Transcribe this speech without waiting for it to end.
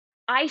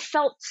I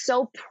felt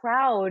so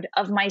proud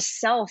of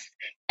myself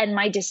and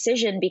my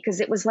decision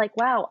because it was like,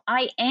 wow,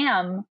 I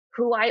am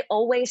who I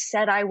always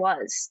said I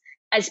was.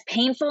 As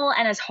painful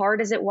and as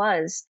hard as it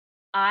was,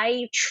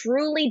 I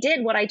truly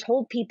did what I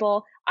told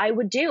people I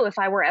would do if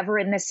I were ever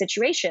in this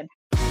situation.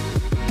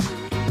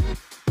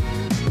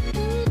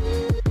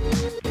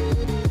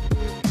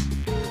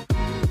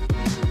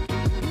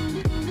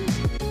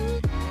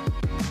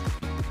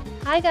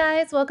 Hi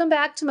guys, welcome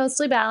back to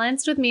Mostly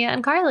Balanced with Mia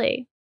and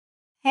Carly.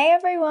 Hey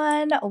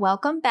everyone,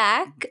 welcome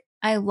back.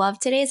 I love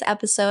today's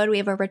episode. We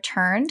have a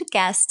returned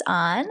guest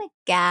on,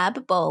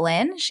 Gab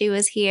Bolin. She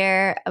was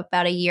here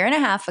about a year and a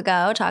half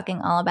ago talking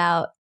all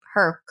about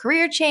her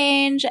career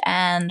change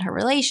and her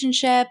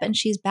relationship, and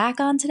she's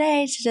back on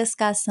today to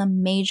discuss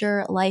some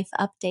major life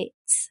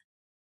updates.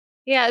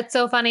 Yeah, it's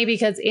so funny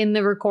because in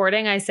the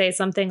recording, I say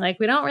something like,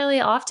 we don't really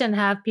often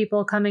have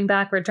people coming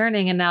back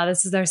returning, and now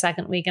this is their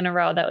second week in a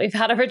row that we've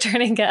had a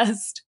returning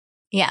guest.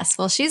 Yes,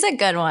 well, she's a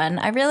good one.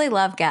 I really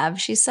love Gab.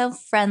 She's so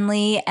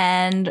friendly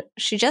and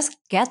she just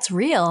gets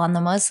real on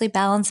the Mostly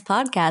Balanced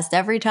podcast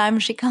every time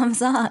she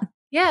comes on.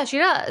 Yeah, she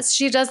does.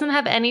 She doesn't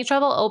have any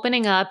trouble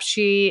opening up.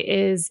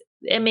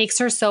 It makes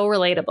her so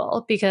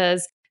relatable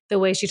because the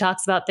way she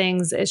talks about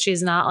things is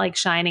she's not like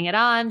shining it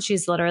on.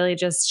 She's literally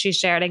she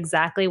shared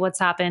exactly what's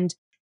happened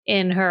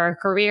in her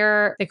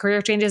career, the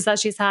career changes that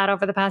she's had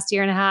over the past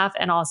year and a half,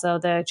 and also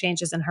the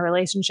changes in her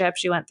relationship.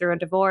 She went through a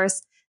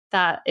divorce.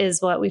 That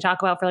is what we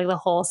talk about for like the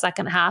whole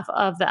second half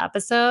of the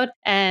episode.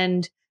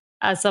 And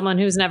as someone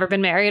who's never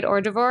been married or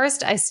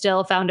divorced, I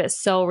still found it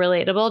so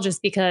relatable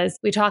just because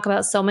we talk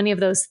about so many of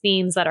those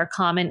themes that are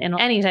common in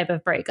any type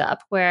of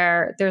breakup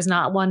where there's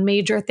not one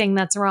major thing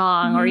that's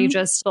wrong, or you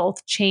just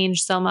both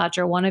change so much,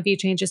 or one of you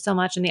changes so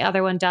much and the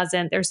other one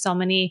doesn't. There's so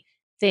many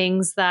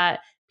things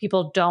that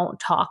people don't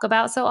talk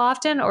about so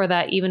often, or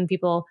that even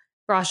people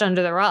brush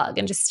under the rug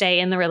and just stay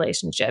in the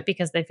relationship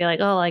because they feel like,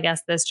 oh, I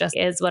guess this just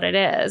is what it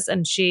is.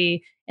 And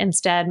she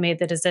instead made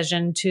the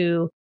decision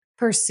to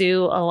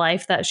pursue a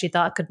life that she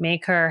thought could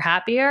make her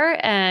happier.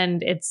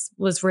 And it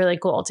was really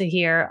cool to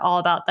hear all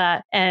about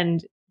that.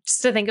 And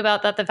just to think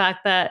about that, the fact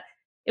that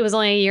it was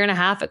only a year and a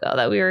half ago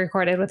that we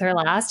recorded with her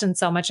last, and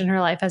so much in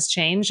her life has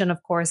changed. And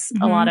of course,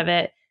 a lot of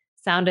it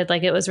sounded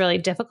like it was really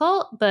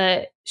difficult,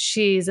 but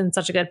she's in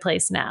such a good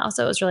place now.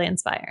 So it was really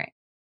inspiring.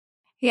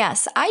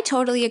 Yes, I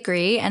totally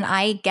agree. And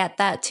I get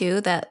that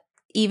too, that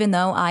even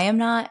though I am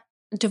not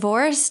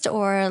divorced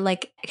or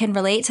like can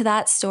relate to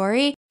that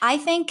story, I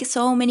think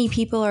so many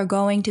people are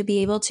going to be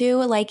able to,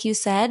 like you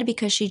said,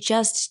 because she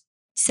just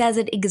says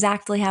it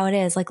exactly how it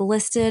is, like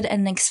listed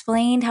and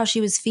explained how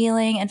she was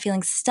feeling and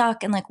feeling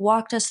stuck, and like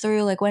walked us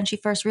through like when she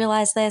first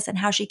realized this and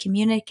how she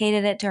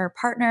communicated it to her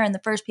partner and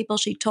the first people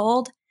she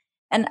told.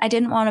 And I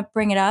didn't want to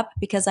bring it up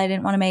because I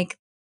didn't want to make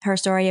her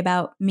story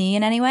about me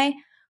in any way,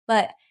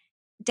 but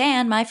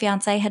Dan, my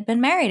fiance, had been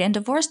married and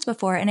divorced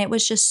before, and it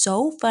was just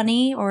so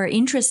funny or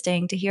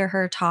interesting to hear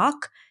her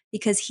talk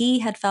because he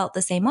had felt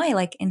the same way.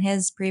 Like in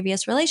his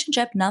previous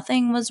relationship,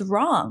 nothing was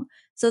wrong.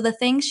 So the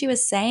things she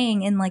was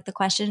saying and like the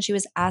questions she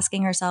was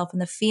asking herself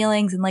and the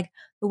feelings and like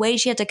the way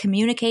she had to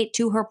communicate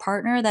to her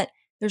partner that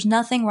there's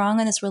nothing wrong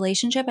in this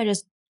relationship, I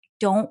just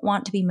don't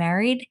want to be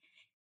married.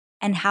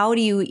 And how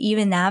do you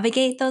even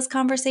navigate those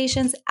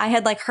conversations? I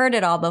had like heard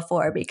it all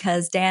before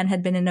because Dan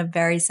had been in a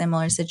very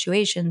similar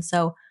situation.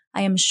 So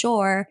I am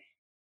sure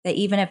that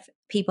even if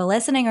people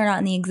listening are not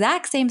in the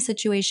exact same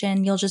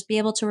situation, you'll just be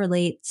able to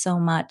relate so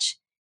much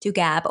to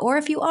Gab. Or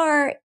if you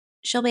are,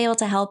 she'll be able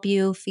to help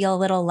you feel a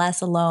little less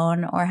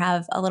alone or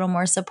have a little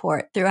more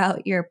support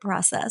throughout your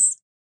process.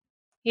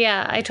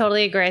 Yeah, I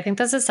totally agree. I think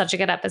this is such a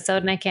good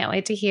episode, and I can't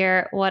wait to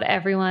hear what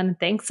everyone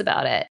thinks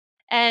about it.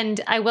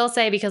 And I will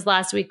say, because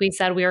last week we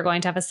said we were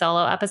going to have a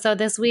solo episode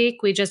this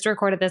week, we just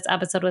recorded this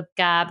episode with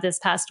Gab this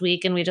past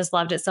week and we just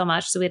loved it so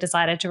much. So we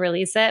decided to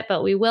release it,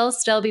 but we will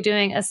still be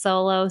doing a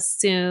solo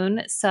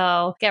soon.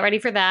 So get ready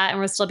for that. And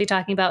we'll still be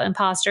talking about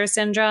imposter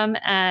syndrome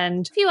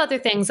and a few other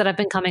things that have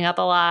been coming up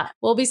a lot.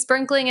 We'll be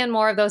sprinkling in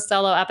more of those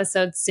solo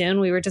episodes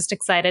soon. We were just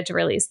excited to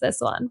release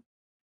this one.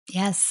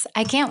 Yes,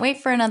 I can't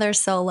wait for another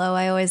solo.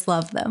 I always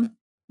love them.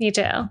 Me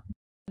too.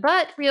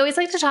 But we always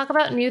like to talk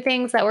about new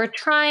things that we're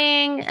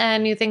trying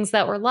and new things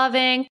that we're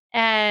loving.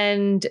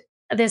 And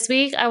this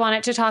week, I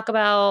wanted to talk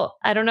about,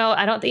 I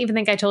don't even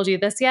think I told you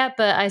this yet,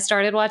 but I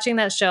started watching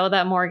that show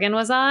that Morgan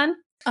was on.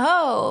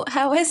 Oh,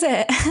 how is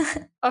it?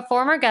 A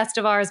former guest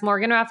of ours,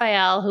 Morgan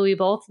Raphael, who we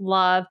both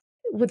love.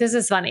 This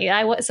is funny.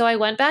 So I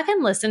went back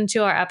and listened to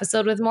our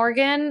episode with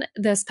Morgan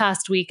this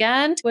past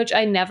weekend, which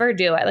I never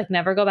do. I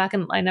never go back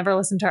and I never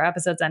listen to our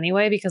episodes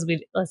anyway because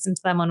we listen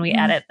to them when we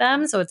edit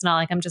them. So it's not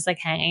like I'm just like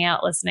hanging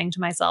out listening to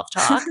myself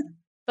talk.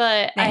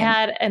 But I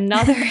had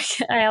another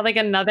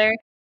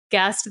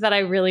guest that I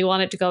really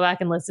wanted to go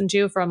back and listen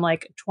to from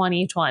like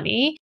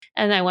 2020.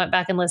 And I went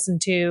back and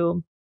listened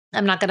to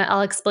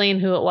I'll explain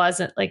who it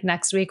was like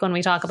next week when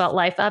we talk about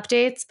life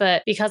updates.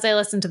 But because I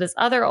listened to this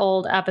other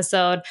old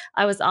episode,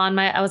 I was on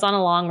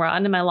a long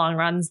run, and my long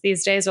runs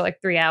these days are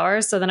like 3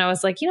 hours. So then I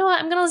was like, you know what?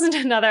 I'm going to listen to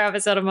another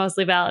episode of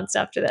Mostly Balanced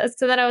after this.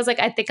 So then I was like,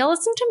 I think I'll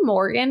listen to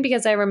Morgan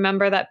because I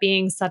remember that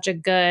being such a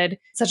good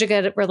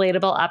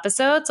relatable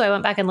episode. So I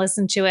went back and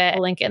listened to it.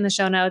 I'll link it in the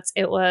show notes.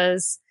 It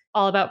was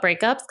all about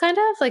breakups, kind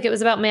of like it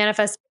was about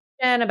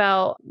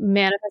about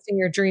manifesting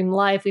your dream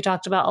life. We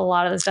talked about a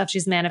lot of the stuff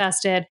she's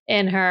manifested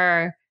in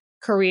her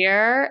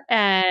career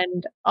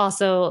and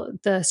also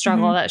the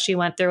struggle that she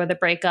went through with the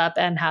breakup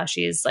and how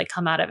she's like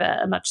come out of it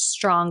a much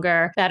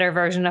stronger, better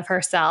version of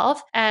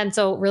herself. And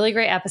so really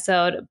great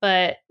episode.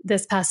 But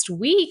this past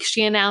week,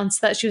 she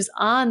announced that she was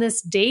on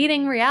this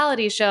dating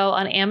reality show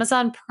on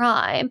Amazon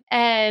Prime.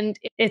 And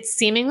it's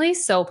seemingly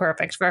so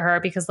perfect for her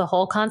because the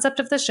whole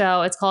concept of the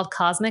show, it's called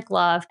Cosmic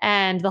Love.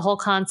 And the whole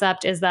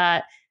concept is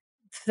that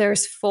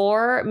there's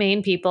 4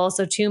 main people,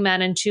 so 2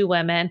 men and 2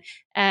 women,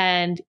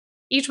 and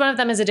each one of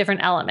them is a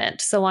different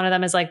element. So one of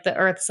them is like the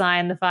earth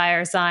sign, the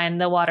fire sign,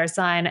 the water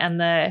sign, and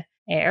the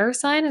air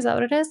sign. Is that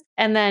what it is?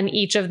 And then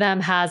each of them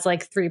has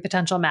like 3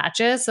 potential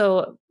matches.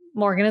 So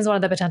Morgan is one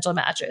of the potential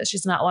matches.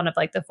 She's not one of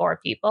like the 4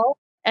 people.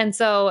 And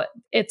so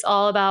it's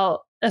all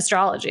about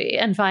astrology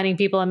and finding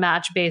people a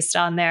match based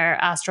on their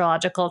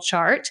astrological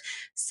chart.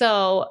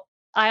 So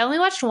I only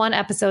watched 1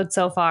 episode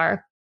so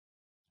far.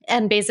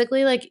 And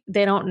basically, like,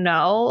 they don't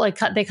know, like,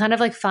 they kind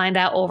of like find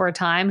out over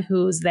time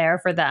who's there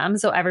for them.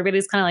 So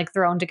everybody's kind of like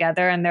thrown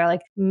together and they're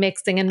like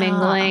mixing and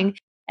mingling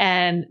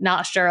and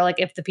not sure like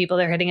if the people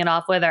they're hitting it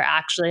off with are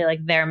actually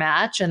like their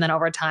match. And then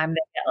over time,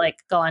 they get like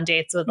go on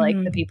dates with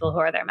like the people who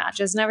are their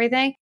matches and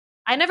everything.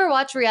 I never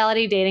watch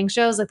reality dating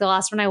shows. Like the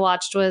last one I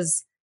watched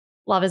was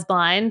Love is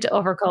Blind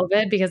over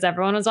COVID because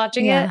everyone was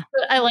watching it.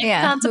 But I like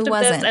the concept of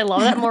this. I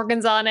love that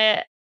Morgan's on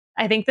it.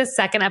 I think the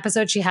second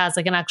episode, she has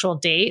like an actual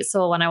date.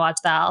 So when I watch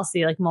that, I'll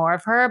see like more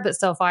of her. But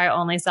so far, I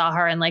only saw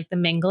her in like the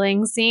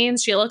mingling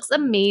scenes. She looks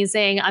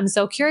amazing. I'm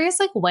so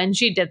curious like when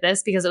she did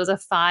this because it was a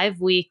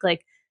 5-week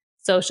like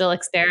social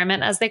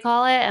experiment, as they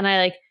call it. And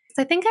I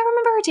think I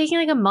remember her taking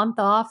like a month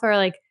off or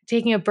like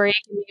taking a break.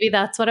 Maybe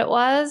that's what it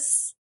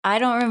was. I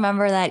don't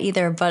remember that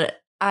either, but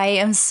I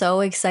am so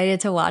excited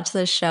to watch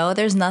this show.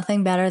 There's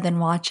nothing better than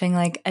watching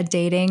like a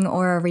dating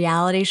or a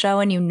reality show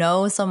and you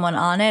know someone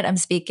on it. I'm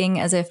speaking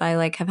as if I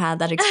like have had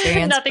that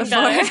experience Nothing before.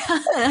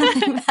 better.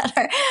 Nothing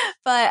better.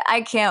 But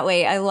I can't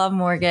wait. I love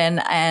Morgan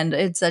and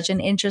it's such an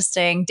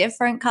interesting,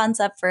 different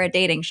concept for a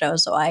dating show.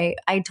 So I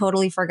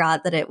totally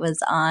forgot that it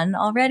was on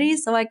already.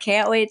 So I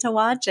can't wait to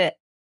watch it.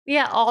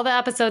 Yeah, all the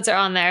episodes are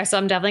on there. So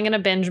I'm definitely going to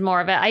binge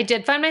more of it. I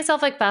did find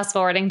myself like fast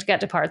forwarding to get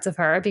to parts of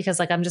her because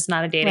like I'm just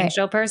not a dating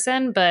show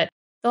person, but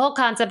the whole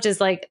concept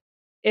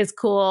is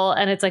cool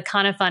and it's like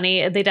kind of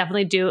funny. They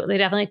definitely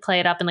play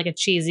it up in like a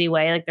cheesy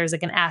way. Like there's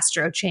like an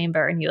astro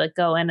chamber and you like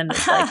go in and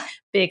this like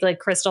big like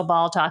crystal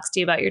ball talks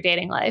to you about your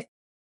dating life.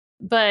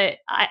 But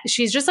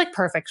she's just like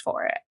perfect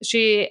for it.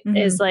 She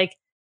is like,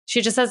 she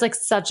just has like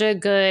such a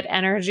good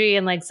energy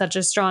and like such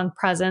a strong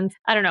presence.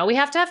 I don't know. We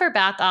have to have her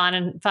back on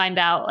and find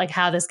out like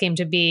how this came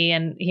to be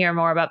and hear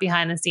more about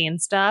behind the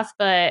scenes stuff.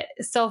 But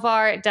so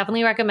far,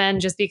 definitely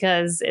recommend just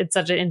because it's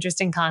such an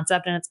interesting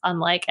concept and it's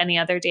unlike any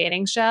other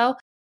dating show.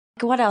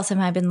 What else have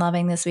I been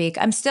loving this week?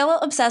 I'm still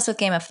obsessed with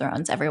Game of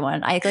Thrones,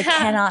 everyone. I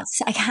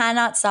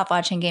cannot stop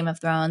watching Game of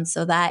Thrones.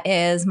 So that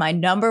is my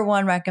number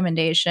 1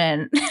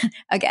 recommendation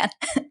again.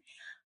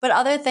 But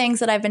other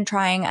things that I've been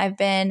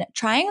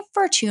trying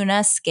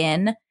Fortuna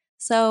skin.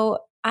 So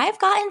I've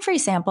gotten free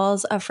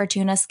samples of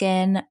Fortuna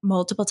skin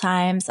multiple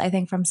times, I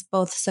think from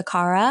both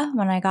Sakara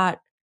when I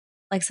got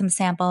like some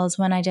samples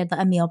when I did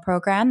a meal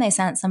program. They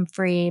sent some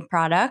free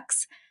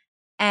products.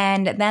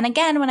 And then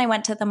again, when I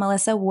went to the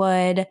Melissa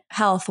Wood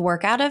health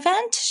workout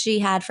event, she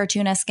had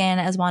Fortuna skin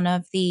as one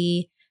of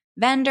the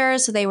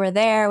vendors. So they were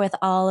there with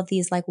all of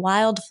these like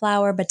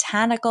wildflower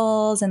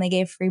botanicals and they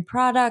gave free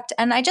product.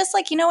 And I just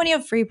like, you know, when you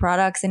have free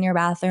products in your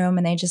bathroom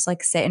and they just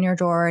like sit in your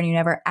drawer and you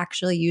never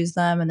actually use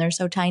them and they're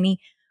so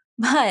tiny.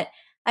 But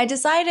I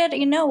decided,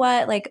 you know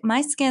what, like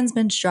my skin's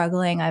been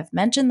struggling. I've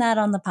mentioned that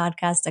on the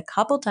podcast a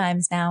couple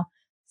times now.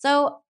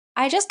 So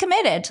I just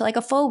committed to like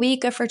a full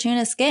week of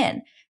Fortuna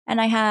skin. And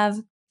I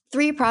have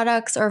 3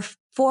 products or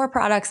 4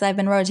 products I've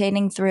been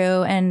rotating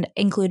through and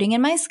including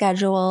in my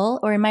schedule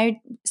or in my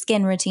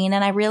skin routine,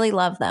 and I really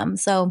love them.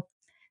 So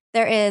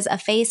there is a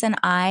face and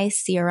eye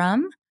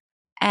serum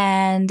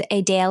and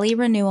a daily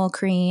renewal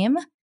cream,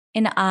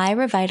 an eye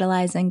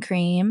revitalizing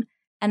cream,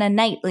 and a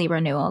nightly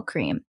renewal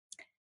cream.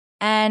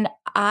 And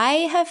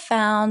I have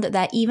found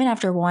that even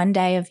after 1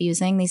 day of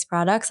using these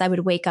products, I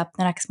would wake up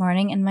the next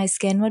morning and my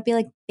skin would be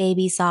like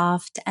baby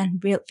soft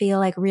and feel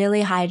like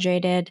really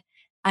hydrated.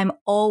 I'm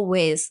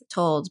always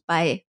told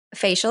by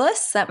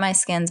facialists that my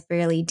skin's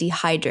really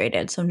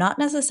dehydrated. So not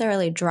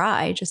necessarily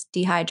dry, just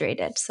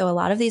dehydrated. So a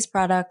lot of these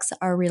products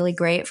are really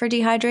great for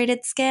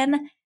dehydrated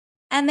skin.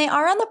 And they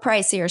are on the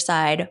pricier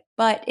side,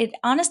 but it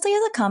honestly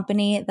is a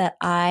company that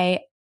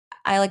I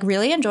like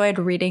really enjoyed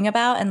reading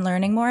about and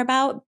learning more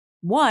about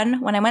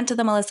one, when I went to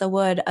the Melissa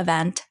Wood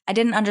event, I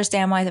didn't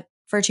understand why the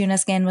Fortuna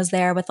Skin was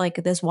there with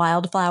like this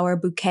wildflower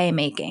bouquet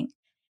making.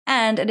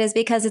 And it is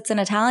because it's an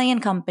Italian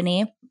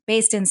company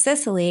based in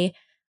Sicily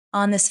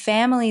on this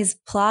family's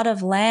plot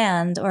of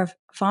land or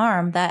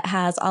farm that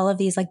has all of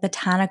these like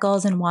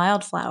botanicals and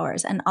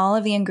wildflowers. And all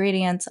of the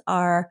ingredients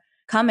are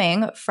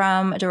coming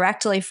from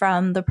directly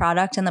from the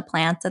product and the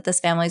plants that this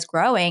family's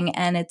growing.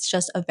 And it's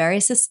just a very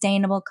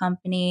sustainable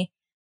company,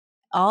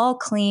 all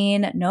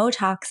clean, no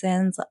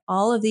toxins,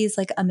 all of these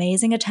like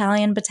amazing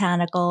Italian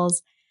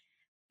botanicals.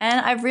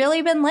 And I've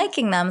really been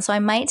liking them. So I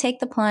might take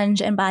the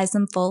plunge and buy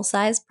some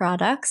full-size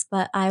products,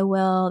 but I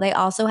will. They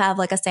also have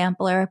like a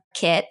sampler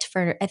kit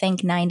for, I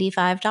think,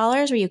 $95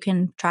 where you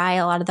can try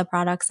a lot of the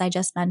products I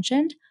just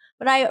mentioned.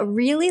 But I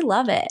really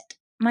love it.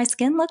 My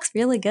skin looks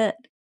really good.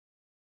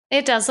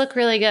 It does look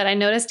really good. I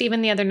noticed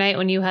even the other night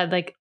when you had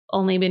like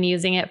only been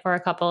using it for a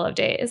couple of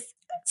days.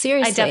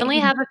 Seriously. I definitely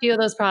have a few of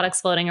those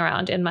products floating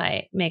around in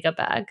my makeup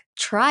bag.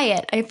 Try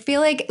it. I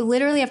feel like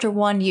literally after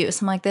one use,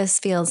 I'm like, this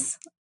feels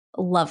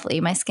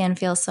lovely. My skin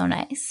feels so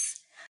nice.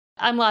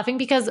 I'm laughing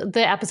because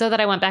the episode that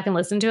I went back and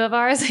listened to of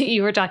ours,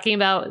 you were talking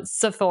about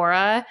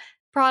Sephora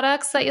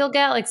products that you'll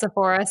get, like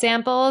Sephora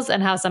samples,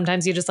 and how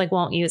sometimes you just like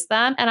won't use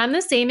them. And I'm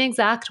the same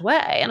exact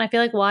way. And I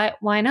feel like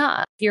why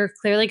not? You're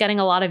clearly getting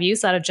a lot of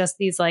use out of just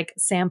these like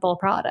sample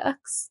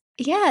products.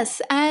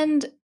 Yes.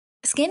 And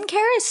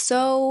skincare is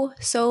so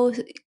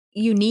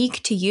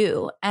unique to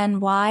you.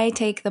 And why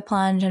take the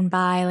plunge and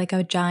buy like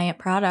a giant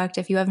product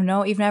if you've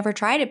never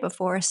tried it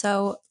before?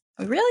 So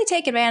really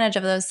take advantage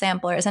of those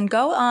samplers and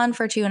go on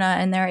Fortuna,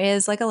 and there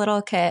is like a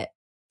little kit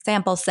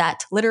sample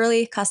set,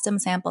 literally custom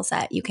sample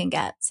set you can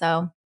get.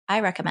 So I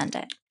recommend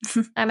it.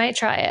 I might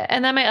try it.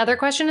 And then my other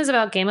question is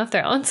about Game of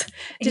Thrones.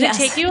 Did it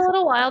take you a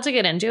little while to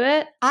get into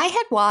it? I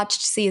had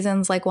watched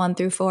seasons like 1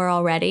 through 4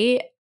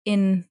 already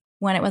when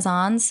it was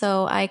on.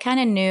 So I kind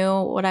of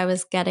knew what I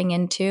was getting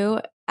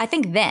into. I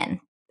think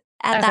then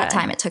at that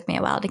time, it took me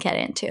a while to get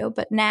into,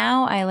 but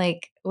now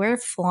we're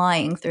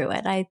flying through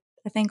it. I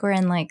think we're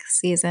in like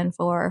season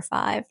 4 or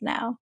 5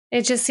 now.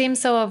 It just seems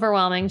so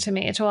overwhelming to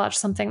me to watch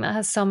something that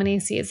has so many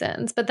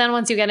seasons. But then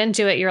once you get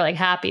into it, you're like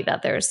happy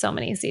that there's so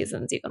many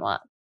seasons you can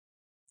watch.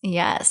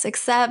 Yes,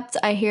 except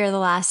I hear the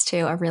last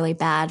 2 are really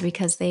bad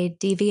because they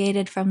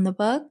deviated from the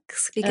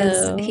books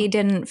because he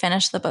didn't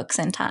finish the books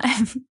in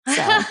time.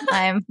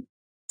 So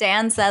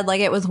Dan said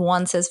like it was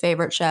once his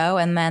favorite show,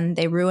 and then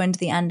they ruined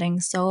the ending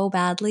so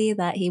badly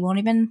that he won't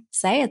even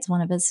say it's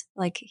one of his,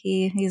 like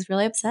he's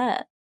really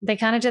upset. They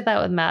kind of did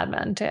that with Mad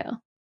Men too.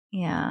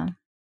 Yeah.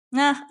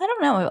 Nah, I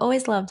don't know. I've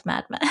always loved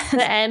Mad Men.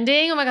 The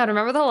ending? Oh my God,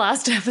 remember the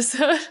last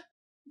episode?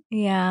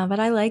 Yeah, but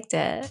I liked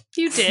it.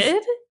 You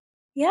did?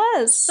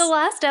 Yes. The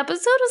last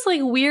episode was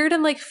like weird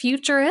and like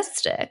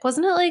futuristic.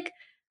 Wasn't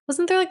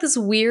there like this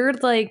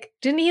weird, like,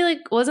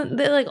 wasn't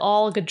it like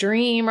all like a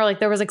dream, or like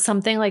there was like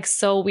something like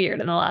so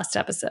weird in the last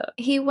episode?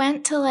 He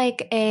went to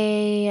like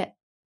a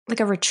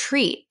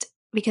retreat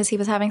because he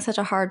was having such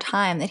a hard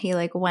time that he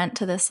like went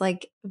to this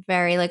like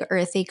very like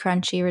earthy,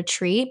 crunchy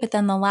retreat. But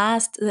then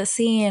the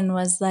scene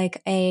was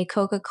like a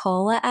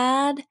Coca-Cola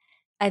ad.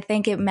 I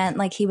think it meant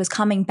like he was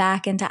coming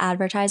back into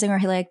advertising, or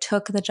he like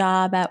took the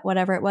job at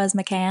whatever it was,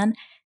 McCann.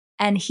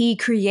 And he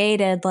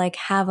created like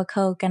Have a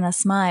Coke and a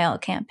Smile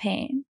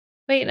campaign.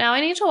 Wait, now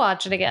I need to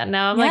watch it again.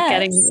 Now I'm like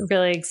getting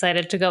really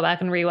excited to go back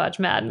and rewatch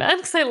Mad Men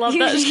because I love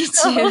that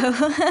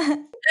show.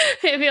 Too.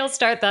 Maybe I'll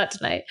start that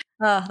tonight.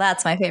 Oh,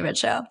 that's my favorite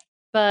show.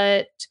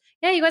 But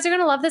yeah, you guys are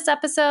going to love this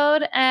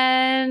episode.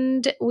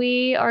 And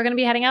we are going to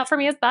be heading out for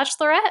Mia's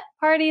bachelorette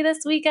party this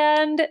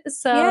weekend.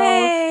 So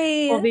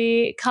we'll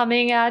be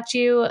coming at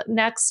you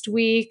next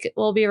week.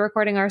 We'll be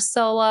recording our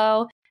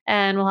solo,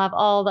 and we'll have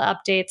all the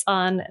updates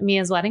on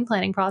Mia's wedding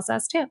planning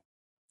process too.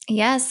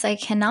 Yes, I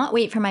cannot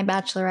wait for my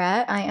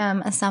bachelorette. I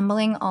am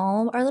assembling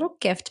all our little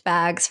gift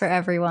bags for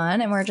everyone,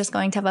 and we're just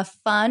going to have a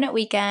fun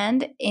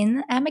weekend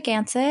in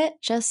Amagansett,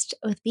 just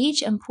with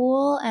beach and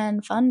pool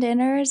and fun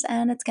dinners,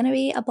 and it's going to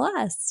be a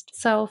blast.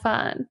 So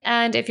fun.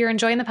 And if you're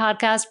enjoying the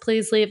podcast,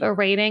 please leave a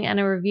rating and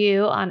a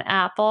review on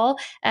Apple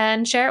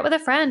and share it with a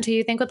friend who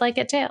you think would like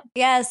it too.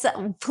 Yes,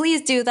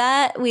 please do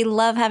that. We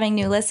love having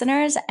new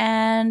listeners,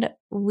 and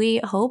we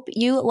hope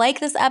you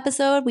like this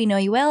episode. We know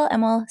you will,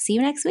 and we'll see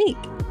you next week.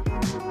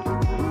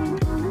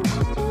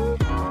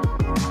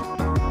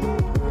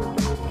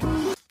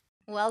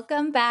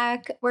 Welcome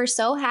back. We're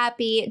so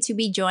happy to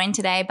be joined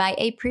today by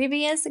a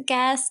previous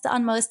guest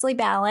on Mostly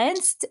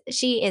Balanced.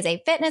 She is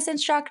a fitness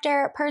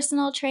instructor,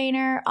 personal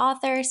trainer,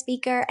 author,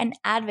 speaker, and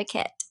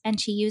advocate, and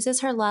she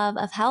uses her love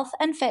of health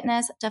and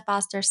fitness to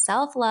foster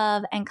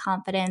self-love and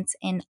confidence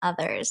in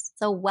others.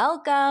 So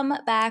welcome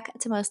back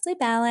to Mostly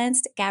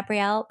Balanced,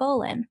 Gabrielle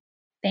Bolin.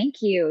 Thank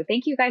you.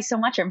 Thank you guys so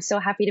much. I'm so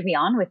happy to be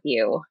on with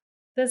you.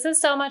 This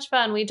is so much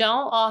fun. We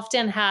don't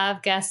often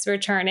have guests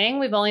returning.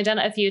 We've only done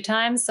it a few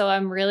times. So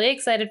I'm really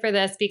excited for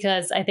this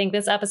because I think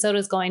this episode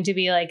is going to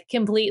be like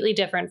completely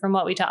different from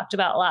what we talked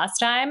about last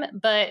time.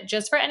 But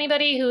just for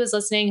anybody who is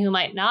listening who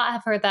might not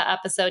have heard that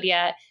episode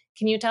yet,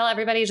 Can you tell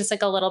everybody just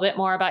like a little bit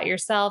more about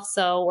yourself?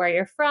 So where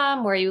you're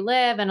from, where you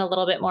live, and a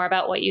little bit more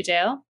about what you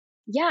do?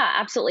 Yeah,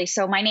 absolutely.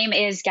 So my name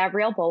is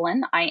Gabrielle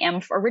Bolin. I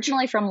am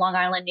originally from Long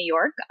Island, New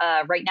York.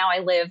 Right now I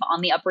live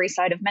on the Upper East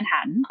Side of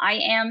Manhattan. I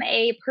am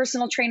a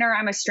personal trainer.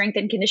 I'm a strength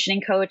and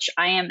conditioning coach.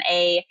 I am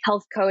a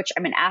health coach.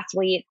 I'm an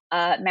athlete,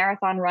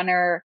 marathon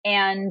runner,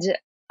 and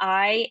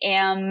I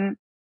am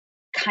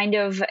kind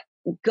of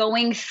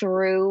going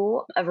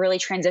through a really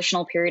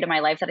transitional period of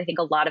my life that I think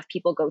a lot of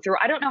people go through.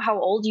 I don't know how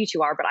old you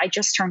two are, but I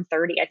just turned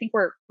 30. I think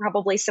we're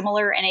probably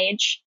similar in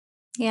age.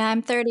 Yeah,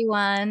 I'm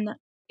 31.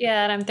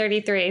 Yeah, and I'm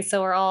 33.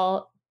 So we're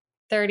all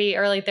 30,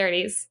 early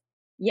 30s.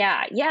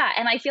 Yeah. Yeah.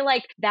 And I feel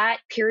like that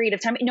period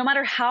of time, no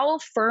matter how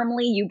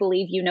firmly you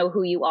believe you know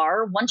who you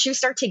are, once you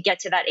start to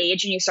get to that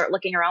age and you start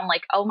looking around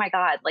like, oh my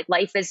God, like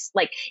life is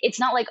like, it's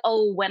not like,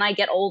 oh, when I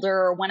get older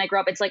or when I grow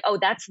up, it's like, oh,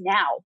 that's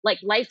now. Like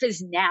life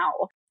is now.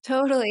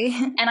 Totally.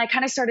 And I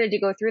kind of started to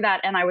go through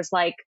that and I was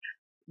like,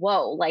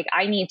 whoa, like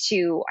I need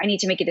to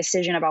make a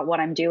decision about what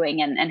I'm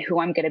doing and who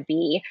I'm going to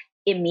be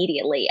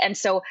immediately. And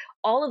so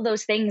all of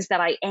those things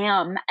that I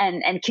am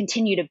and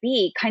continue to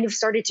be kind of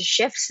started to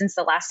shift since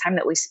the last time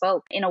that we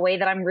spoke in a way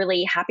that I'm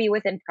really happy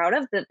with and proud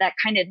of, that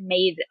kind of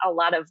made a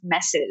lot of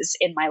messes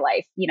in my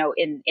life,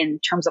 in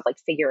terms of like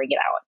figuring it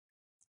out.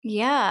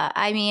 Yeah.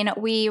 I mean,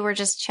 we were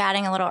just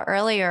chatting a little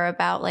earlier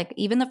about like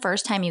even the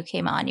first time you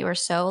came on, you were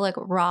so like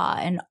raw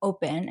and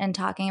open and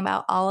talking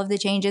about all of the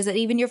changes that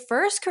even your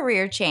first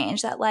career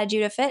change that led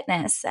you to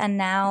fitness. And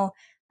now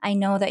I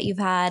know that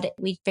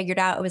we figured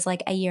out it was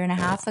like a year and a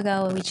half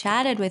ago and we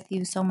chatted with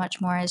you, so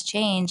much more has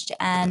changed.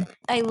 And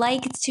I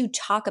like to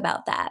talk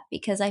about that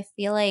because I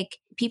feel like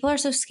people are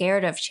so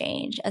scared of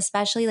change,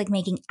 especially like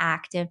making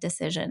active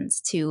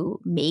decisions to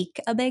make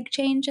a big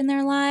change in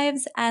their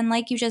lives. And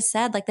like you just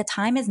said, like the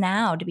time is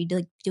now to be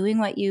doing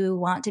what you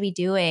want to be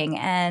doing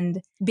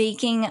and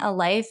making a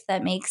life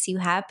that makes you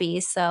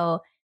happy. So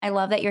I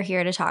love that you're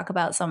here to talk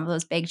about some of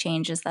those big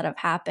changes that have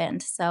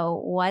happened.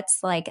 So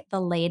what's like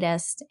the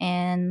latest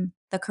in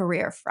the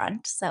career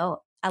front?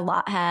 So a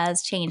lot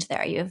has changed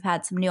there. You've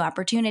had some new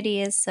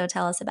opportunities. So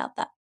tell us about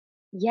that.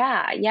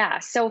 Yeah, yeah.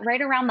 So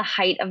right around the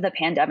height of the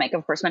pandemic,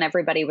 of course, when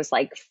everybody was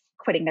like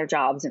quitting their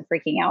jobs and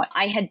freaking out,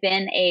 I had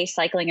been a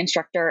cycling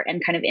instructor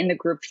and kind of in the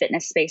group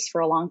fitness space for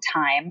a long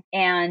time.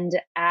 And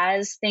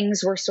as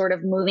things were sort of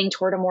moving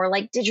toward a more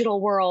like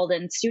digital world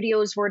and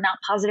studios were not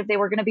positive they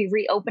were going to be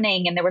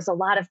reopening and there was a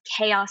lot of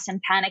chaos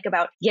and panic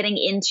about getting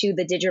into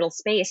the digital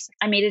space,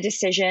 I made a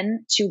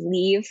decision to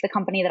leave the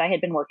company that I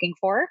had been working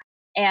for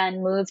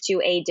and move to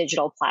a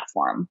digital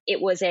platform.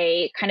 It was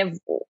a kind of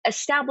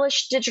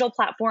established digital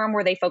platform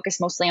where they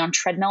focused mostly on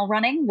treadmill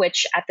running,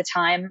 which at the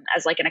time,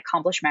 as like an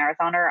accomplished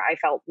marathoner, I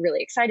felt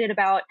really excited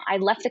about. I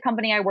left the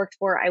company I worked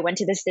for. I went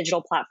to this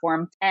digital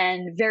platform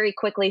and very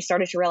quickly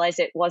started to realize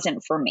it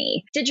wasn't for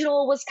me.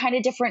 Digital was kind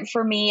of different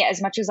for me.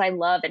 As much as I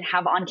love and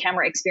have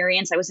on-camera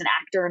experience, I was an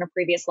actor in a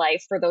previous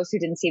life. For those who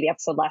didn't see the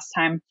episode last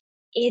time,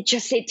 it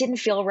didn't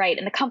feel right.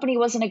 And the company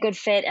wasn't a good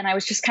fit. And I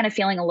was just kind of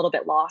feeling a little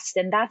bit lost.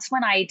 And that's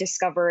when I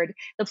discovered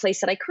the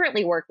place that I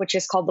currently work, which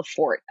is called The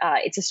Fort.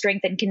 It's a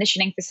strength and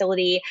conditioning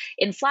facility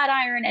in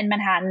Flatiron and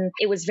Manhattan.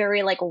 It was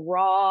very like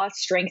raw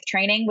strength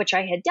training, which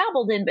I had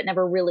dabbled in, but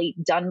never really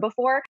done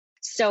before.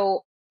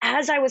 So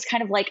as I was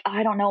kind of like, oh,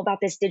 I don't know about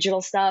this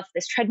digital stuff,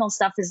 this treadmill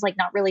stuff is like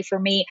not really for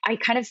me, I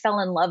kind of fell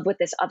in love with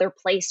this other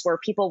place where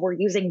people were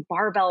using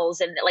barbells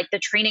and like the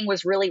training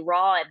was really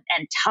raw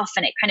and tough.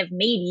 And it kind of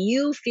made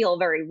you feel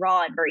very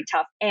raw and very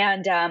tough.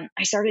 And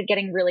I started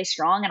getting really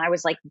strong and I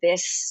was like,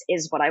 this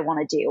is what I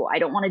want to do. I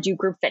don't want to do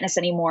group fitness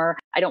anymore.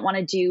 I don't want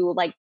to do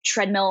like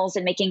treadmills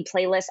and making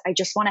playlists. I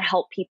just want to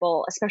help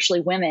people, especially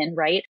women,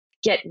 right,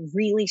 get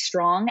really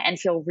strong and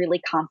feel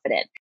really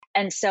confident.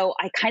 And so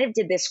I kind of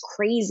did this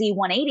crazy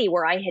 180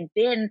 where I had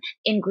been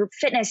in group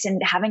fitness and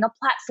having a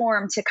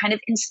platform to kind of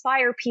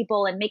inspire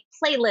people and make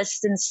playlists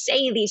and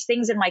say these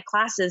things in my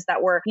classes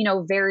that were,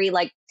 very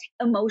like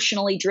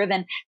emotionally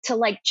driven, to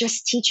like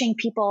just teaching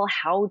people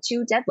how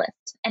to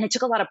deadlift. And it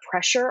took a lot of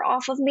pressure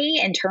off of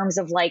me in terms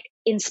of like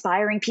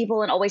inspiring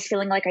people and always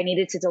feeling like I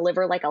needed to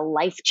deliver like a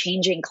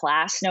life-changing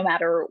class, no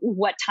matter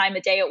what time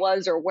of day it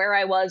was or where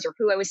I was or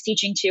who I was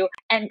teaching to,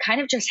 and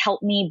kind of just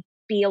help me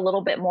be a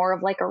little bit more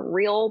of like a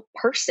real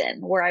person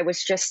where I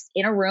was just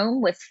in a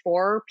room with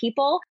 4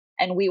 people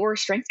and we were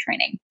strength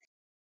training.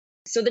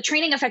 So the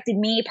training affected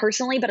me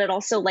personally, but it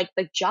also like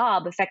the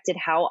job affected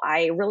how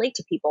I relate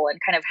to people and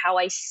kind of how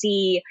I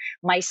see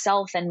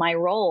myself and my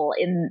role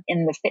in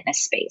the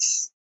fitness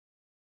space.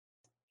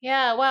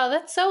 Yeah, wow,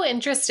 that's so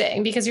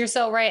interesting because you're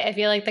so right. I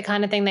feel like the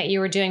kind of thing that you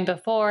were doing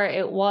before,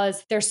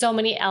 there's so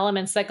many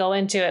elements that go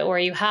into it where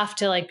you have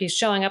to like be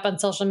showing up on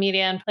social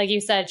media and like you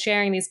said,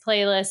 sharing these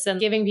playlists and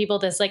giving people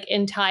this like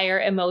entire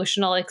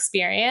emotional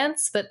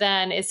experience. But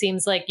then it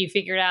seems like you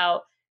figured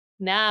out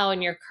now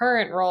in your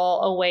current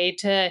role a way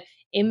to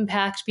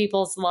impact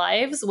people's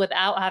lives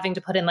without having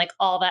to put in like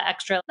all that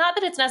extra, not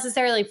that it's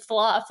necessarily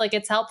fluff, like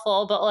it's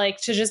helpful, but like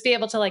to just be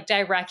able to like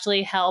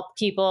directly help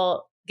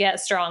people get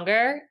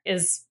stronger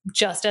is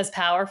just as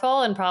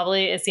powerful, and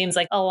probably it seems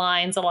like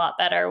aligns a lot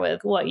better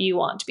with what you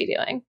want to be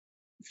doing.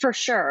 For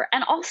sure.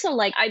 And also,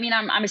 like, I mean,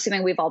 I'm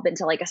assuming we've all been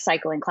to like a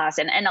cycling class,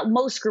 and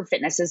most group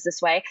fitness is this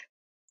way.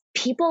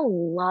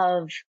 People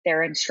love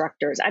their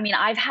instructors. I mean,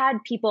 I've had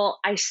people,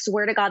 I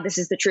swear to God, this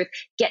is the truth,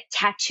 get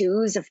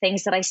tattoos of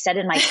things that I said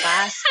in my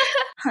class.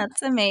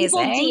 That's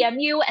amazing. People DM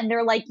you and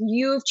they're like,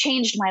 you've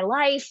changed my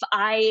life.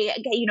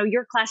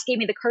 Your class gave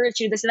me the courage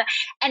to do this and that.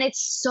 And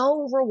it's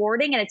so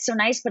rewarding and it's so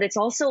nice, but it's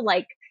also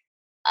like,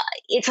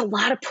 it's a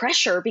lot of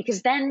pressure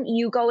because then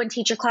you go and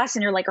teach a class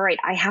and you're like, all right,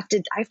 I have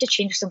to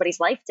change somebody's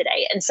life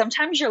today. And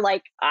sometimes you're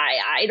like,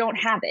 I don't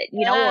have it,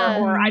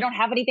 or I don't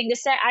have anything to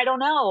say. I don't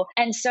know.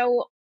 And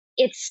so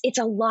it's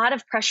a lot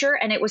of pressure.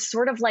 And it was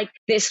sort of like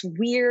this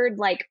weird,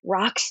 like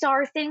rock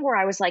star thing where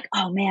I was like,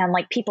 oh man,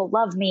 like people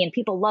love me and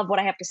people love what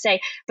I have to say.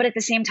 But at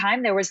the same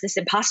time, there was this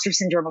imposter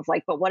syndrome of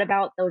like, but what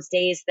about those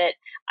days that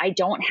I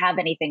don't have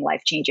anything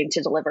life-changing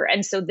to deliver?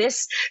 And so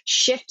this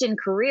shift in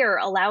career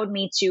allowed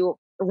me to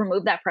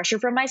remove that pressure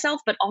from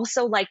myself, but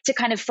also like to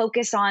kind of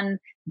focus on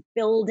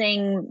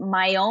building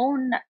my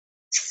own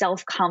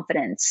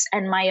self-confidence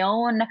and my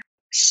own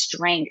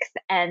strength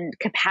and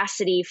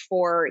capacity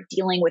for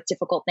dealing with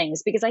difficult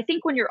things. Because I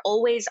think when you're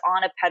always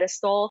on a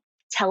pedestal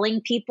telling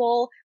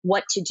people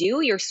what to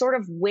do, you're sort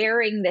of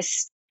wearing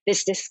this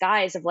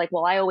disguise of like,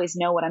 well, I always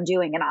know what I'm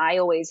doing and I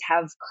always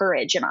have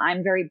courage and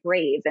I'm very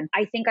brave. And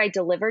I think I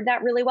delivered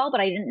that really well, but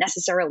I didn't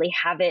necessarily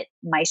have it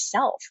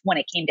myself when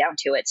it came down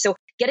to it. So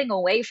getting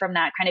away from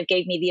that kind of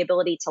gave me the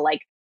ability to like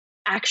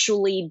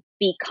actually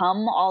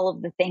become all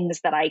of the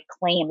things that I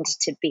claimed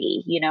to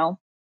be,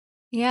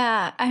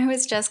 Yeah, I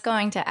was just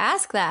going to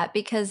ask that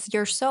because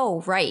you're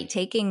so right.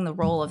 Taking the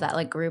role of that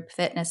like group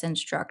fitness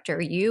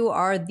instructor, you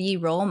are the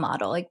role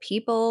model. Like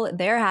people,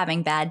 they're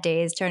having bad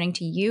days, turning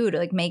to you to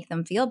like make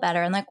them feel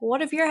better. And like,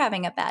 what if you're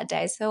having a bad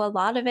day? So a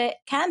lot of it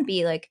can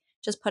be like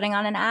just putting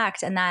on an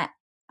act, and that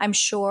I'm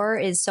sure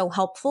is so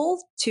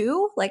helpful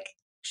too. Like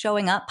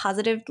showing up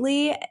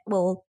positively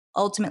will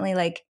ultimately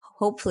like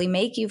hopefully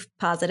make you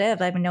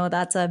positive. I know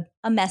that's a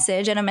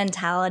message and a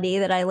mentality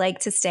that I like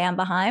to stand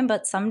behind,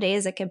 but some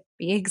days it can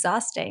be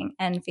exhausting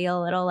and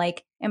feel a little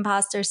like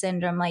imposter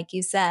syndrome, like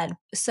you said.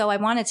 So I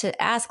wanted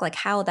to ask like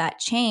how that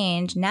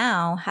change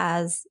now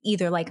has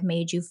either like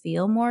made you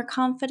feel more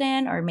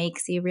confident or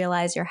makes you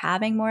realize you're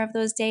having more of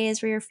those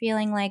days where you're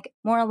feeling like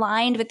more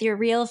aligned with your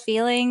real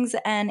feelings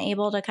and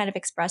able to kind of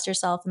express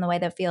yourself in the way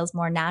that feels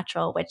more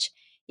natural, which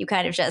you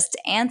kind of just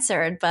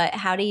answered, but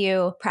how do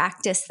you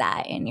practice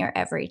that in your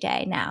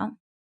everyday now?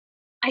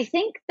 I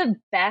think the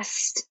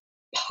best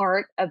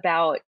part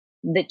about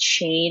the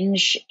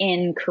change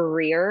in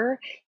career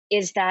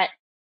is that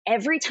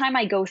every time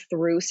I go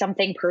through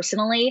something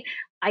personally,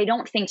 I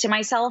don't think to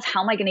myself,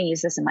 how am I going to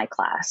use this in my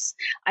class?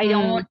 I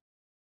don't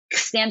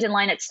stand in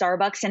line at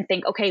Starbucks and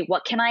think, okay,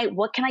 what can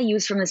I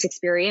use from this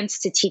experience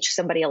to teach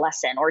somebody a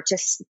lesson or to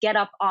get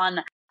up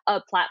on a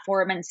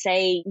platform and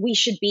say we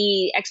should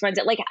be X, Y, and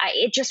Z. Like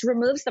it just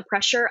removes the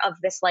pressure of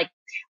this, like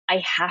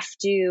I have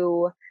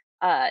to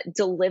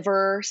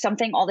deliver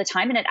something all the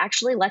time. And it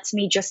actually lets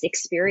me just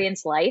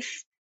experience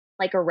life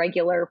like a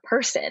regular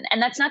person.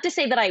 And that's not to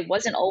say that I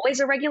wasn't always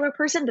a regular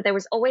person, but there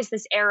was always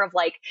this air of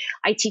like,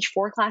 I teach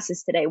 4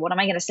 classes today. What am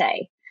I going to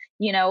say?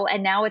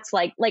 And now it's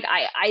like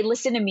I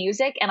listen to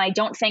music and I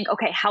don't think,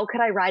 okay, how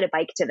could I ride a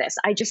bike to this?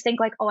 I just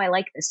think like, oh, I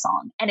like this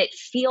song. And it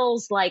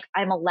feels like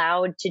I'm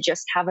allowed to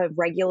just have a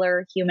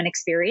regular human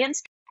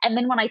experience. And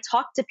then when I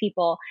talk to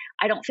people,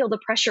 I don't feel the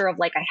pressure of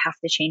like, I have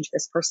to change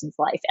this person's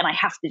life and I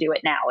have to do it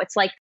now. It's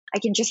like, I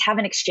can just have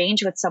an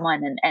exchange with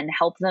someone and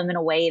help them in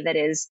a way that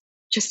is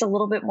just a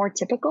little bit more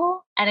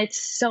typical. And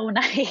it's so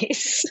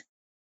nice.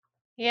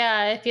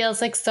 Yeah, it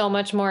feels like so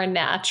much more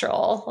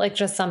natural, like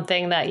just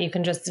something that you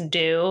can just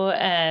do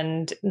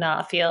and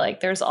not feel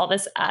like there's all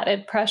this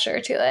added pressure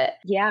to it.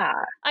 Yeah.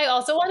 I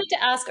also wanted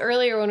to ask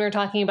earlier when we were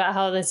talking about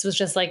how this was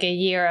just like a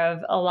year of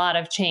a lot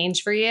of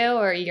change for you,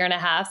 or a year and a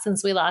half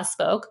since we last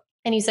spoke.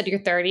 And you said you're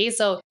 30.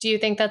 So do you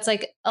think that's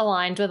like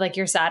aligned with like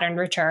your Saturn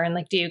return?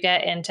 Like, do you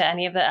get into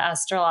any of the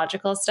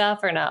astrological stuff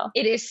or no?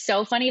 It is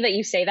so funny that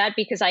you say that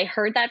because I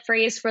heard that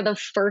phrase for the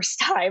first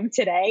time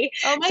today.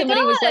 Oh my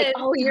Somebody God. was like,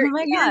 oh, you're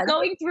God.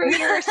 going through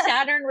your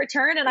Saturn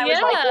return. And I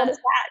was like, what is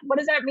that? What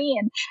does that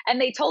mean?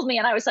 And they told me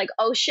and I was like,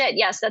 oh shit,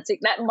 yes, that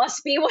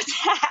must be what's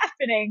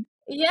happening.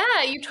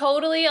 Yeah, you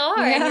totally are.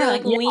 Yeah, and you're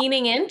like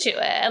leaning into it.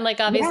 And like,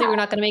 obviously we're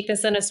not going to make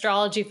this an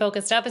astrology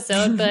focused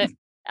episode, but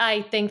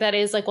I think that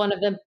is like one of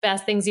the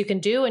best things you can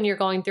do when you're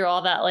going through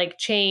all that like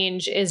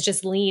change is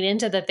just lean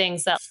into the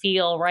things that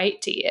feel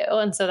right to you.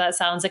 And so that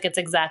sounds like it's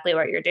exactly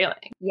what you're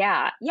doing.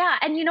 Yeah. Yeah.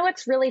 And you know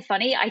what's really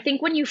funny? I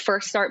think when you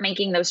first start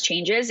making those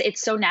changes, it's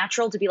so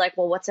natural to be like,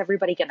 well, what's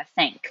everybody going to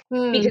think?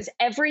 Because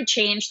every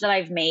change that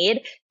I've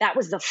made, that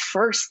was the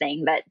first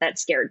thing that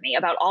scared me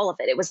about all of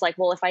it. It was like,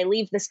 well, if I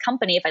leave this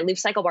company, if I leave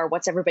CycleBar,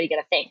 what's everybody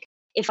going to think?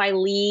 If I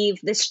leave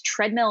this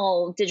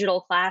treadmill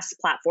digital class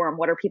platform,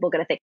 what are people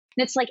going to think?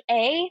 And it's like,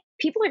 A,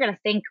 people are going to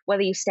think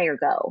whether you stay or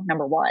go,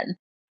 number one.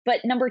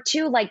 But number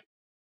two, like,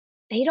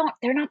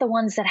 they're not the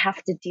ones that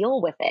have to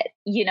deal with it,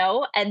 you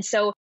know? And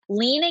so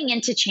leaning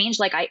into change,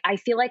 like I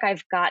feel like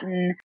I've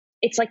gotten,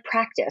 it's like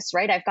practice,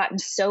 right? I've gotten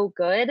so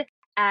good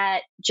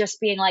at just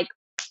being like,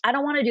 I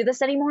don't want to do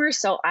this anymore.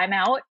 So I'm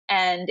out.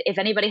 And if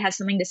anybody has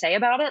something to say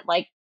about it,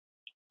 like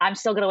I'm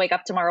still going to wake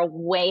up tomorrow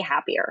way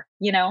happier,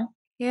 you know?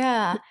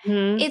 Yeah.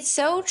 Mhm. It's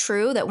so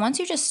true that once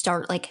you just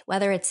start, like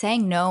whether it's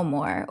saying no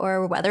more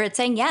or whether it's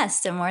saying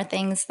yes to more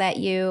things that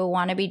you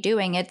want to be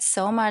doing, it's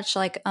so much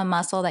like a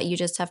muscle that you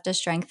just have to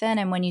strengthen.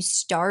 And when you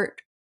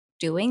start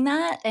doing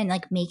that and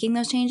like making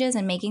those changes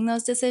and making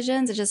those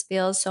decisions, it just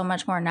feels so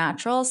much more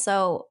natural.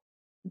 So,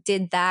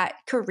 did that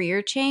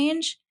career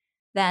change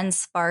then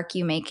spark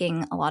you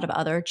making a lot of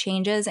other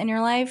changes in your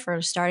life, or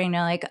starting to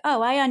like,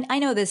 oh, I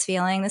know this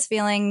feeling. This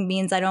feeling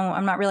means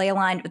I'm not really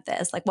aligned with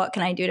this. Like, what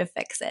can I do to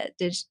fix it?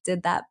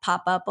 Did that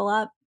pop up a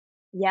lot?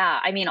 Yeah.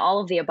 I mean, all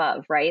of the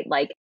above, right?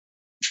 Like,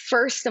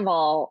 first of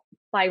all,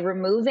 by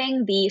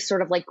removing the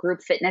sort of like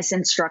group fitness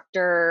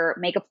instructor,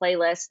 make a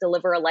playlist,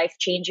 deliver a life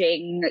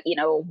changing, you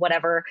know,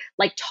 whatever,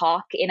 like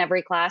talk in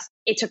every class,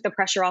 it took the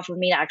pressure off of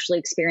me to actually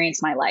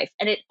experience my life.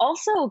 And it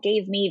also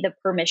gave me the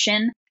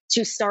permission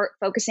to start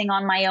focusing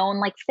on my own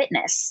like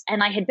fitness.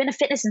 And I had been a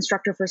fitness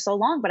instructor for so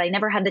long, but I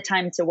never had the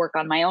time to work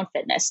on my own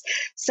fitness.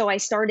 So I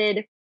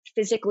started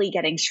physically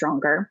getting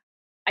stronger.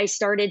 I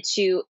started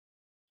to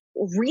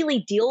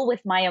really deal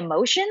with my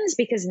emotions,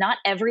 because not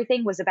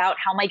everything was about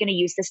how am I going to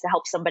use this to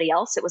help somebody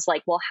else. It was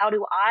like, well, how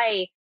do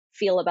I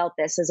feel about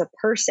this as a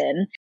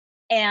person?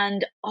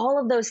 And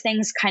all of those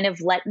things kind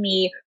of let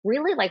me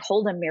really like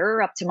hold a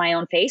mirror up to my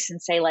own face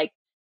and say, like,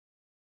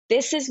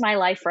 this is my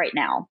life right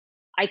now.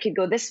 I could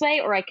go this way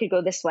or I could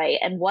go this way.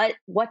 And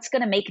what's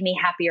going to make me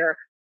happier,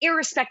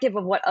 irrespective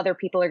of what other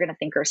people are going to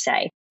think or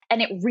say.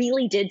 And it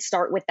really did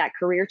start with that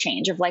career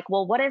change of like,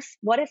 well, what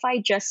if I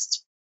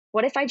just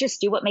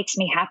do what makes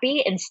me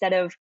happy instead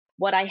of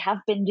what I have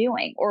been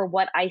doing or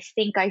what I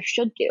think I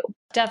should do?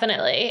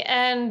 Definitely.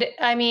 And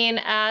I mean,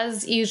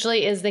 as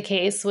usually is the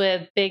case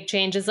with big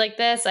changes like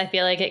this, I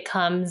feel like it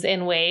comes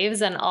in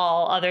waves and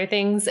all other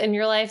things in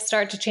your life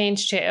start to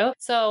change too.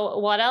 So,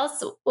 what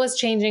else was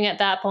changing at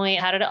that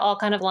point? How did it all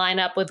kind of line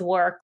up with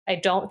work? I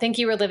don't think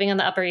you were living on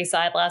the Upper East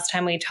Side last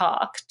time we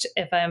talked,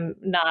 if I'm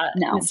not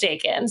No.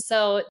 mistaken.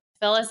 So,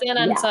 fill us in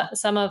on Yeah.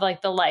 some of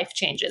like the life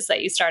changes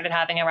that you started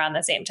having around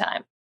the same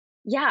time.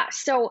 Yeah.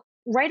 So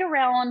right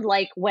around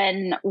like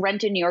when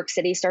rent in New York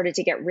City started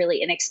to get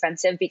really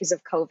inexpensive because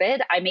of COVID,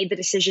 I made the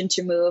decision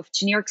to move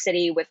to New York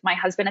City with my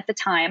husband at the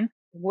time,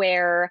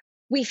 where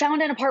we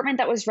found an apartment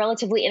that was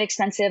relatively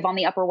inexpensive on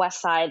the Upper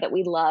West Side that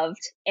we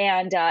loved.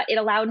 And it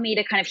allowed me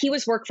to kind of, he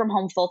was work from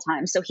home full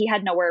time. So he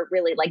had nowhere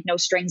really, like no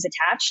strings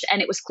attached.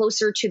 And it was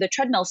closer to the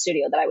treadmill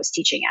studio that I was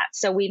teaching at.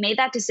 So we made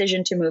that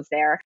decision to move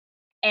there.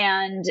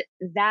 And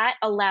that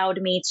allowed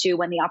me to,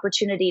 when the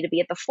opportunity to be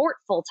at the fort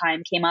full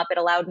time came up, it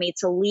allowed me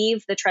to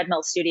leave the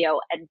treadmill studio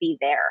and be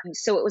there.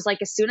 So it was like,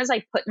 as soon as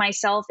I put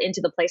myself into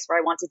the place where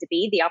I wanted to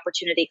be, the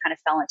opportunity kind of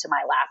fell into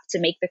my lap to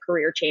make the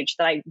career change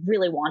that I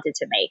really wanted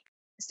to make.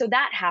 So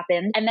that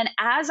happened. And then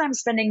as I'm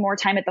spending more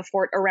time at the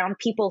fort around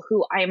people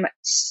who I'm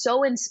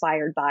so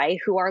inspired by,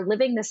 who are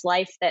living this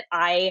life that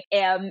I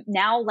am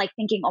now like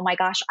thinking, oh my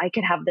gosh, I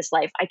could have this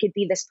life. I could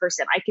be this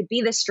person. I could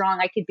be this strong.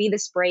 I could be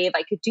this brave.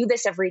 I could do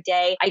this every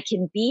day. I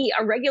can be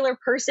a regular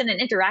person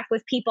and interact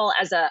with people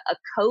as a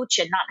coach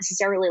and not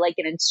necessarily like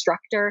an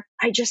instructor.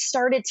 I just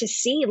started to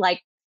see like,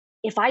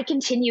 if I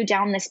continue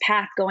down this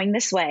path going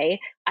this way,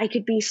 I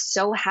could be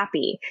so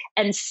happy.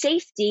 And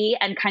safety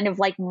and kind of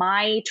like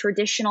my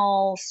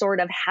traditional sort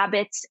of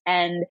habits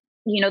and,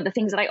 you know, the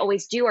things that I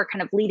always do are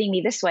kind of leading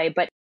me this way.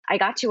 But I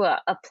got to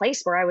a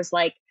place where I was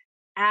like,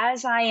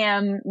 as I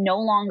am no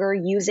longer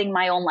using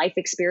my own life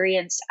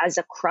experience as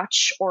a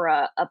crutch or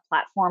a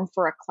platform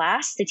for a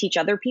class to teach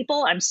other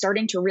people, I'm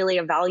starting to really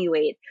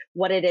evaluate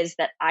what it is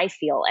that I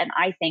feel and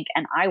I think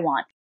and I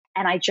want.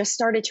 And I just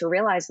started to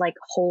realize like,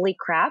 holy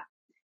crap,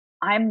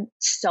 I'm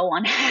so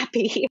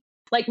unhappy.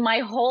 Like my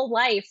whole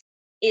life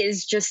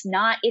is just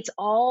not, it's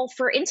all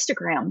for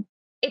Instagram.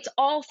 It's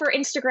all for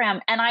Instagram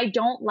and I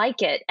don't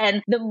like it.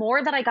 And the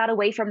more that I got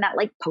away from that,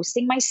 like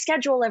posting my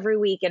schedule every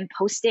week and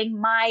posting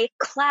my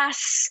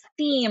class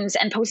themes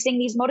and posting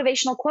these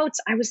motivational quotes,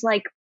 I was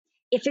like,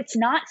 if it's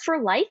not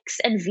for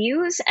likes and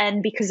views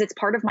and because it's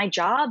part of my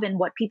job and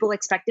what people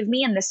expect of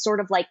me and this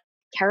sort of like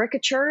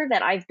caricature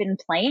that I've been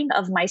playing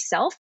of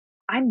myself,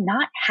 I'm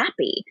not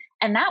happy.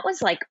 And that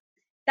was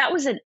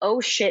an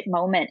oh shit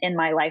moment in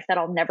my life that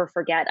I'll never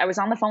forget. I was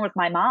on the phone with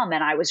my mom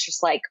and I was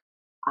just like,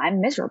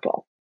 I'm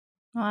miserable.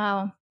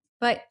 Wow.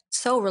 But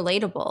so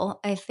relatable.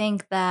 I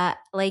think that,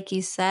 like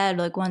you said,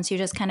 like once you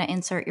just kind of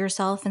insert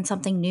yourself in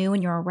something new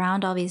and you're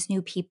around all these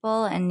new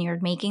people and you're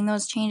making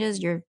those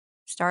changes, you're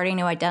starting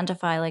to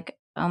identify, like,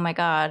 oh my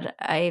God,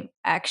 I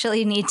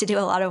actually need to do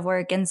a lot of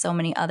work in so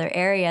many other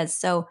areas.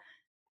 So,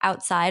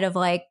 outside of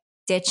like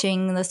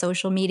ditching the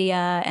social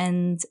media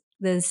and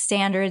the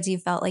standards you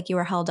felt like you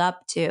were held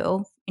up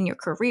to in your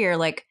career,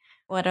 like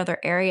what other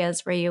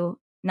areas were you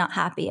not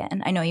happy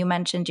in? I know you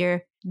mentioned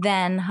your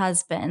then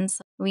husband.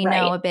 We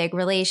know a big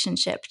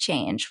relationship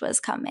change was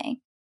coming.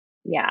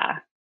 Yeah.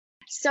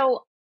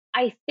 So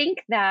I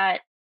think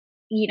that,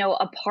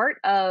 a part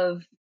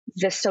of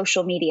the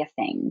social media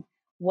thing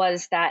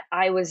was that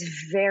I was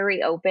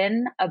very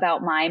open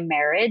about my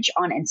marriage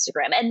on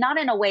Instagram, and not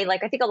in a way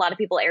like I think a lot of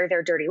people air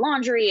their dirty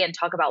laundry and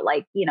talk about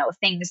like,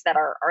 things that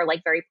are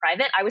like very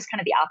private. I was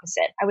kind of the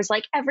opposite. I was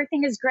like,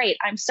 everything is great.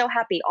 I'm so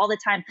happy all the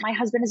time. My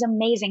husband is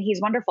amazing.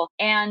 He's wonderful.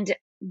 And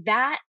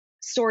that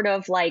sort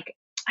of like,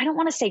 I don't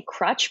want to say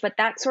crutch, but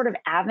that sort of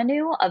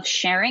avenue of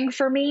sharing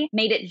for me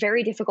made it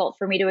very difficult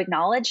for me to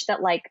acknowledge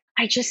that, like,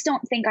 I just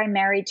don't think I'm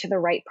married to the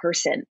right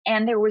person.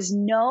 And there was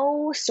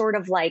no sort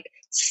of like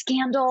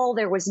scandal.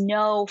 There was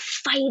no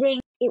fighting.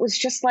 It was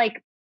just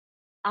like,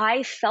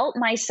 I felt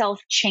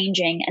myself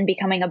changing and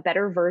becoming a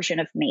better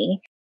version of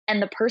me.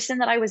 And the person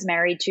that I was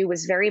married to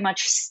was very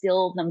much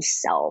still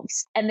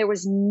themselves. And there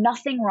was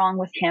nothing wrong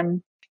with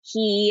him.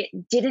 He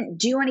didn't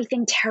do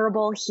anything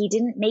terrible. He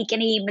didn't make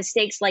any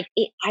mistakes. Like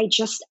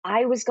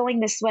I was going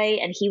this way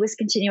and he was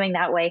continuing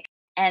that way.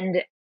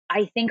 And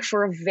I think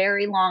for a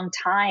very long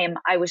time,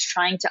 I was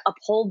trying to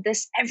uphold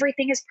this.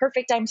 Everything is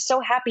perfect. I'm so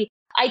happy.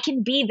 I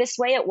can be this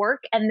way at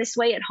work and this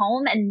way at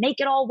home and make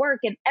it all work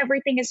and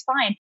everything is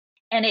fine.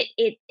 And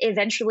it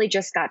eventually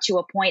just got to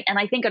a point. And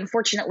I think,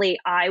 unfortunately,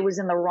 I was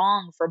in the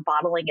wrong for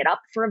bottling it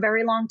up for a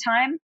very long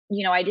time.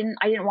 I didn't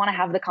want to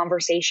have the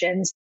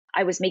conversations.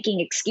 I was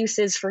making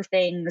excuses for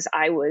things.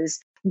 I was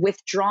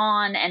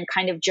withdrawn and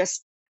kind of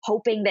just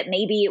hoping that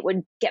maybe it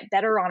would get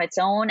better on its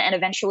own. And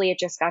eventually it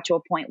just got to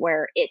a point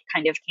where it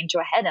kind of came to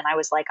a head and I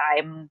was like,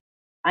 I'm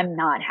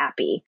not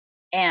happy.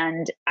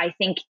 And I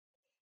think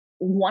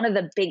one of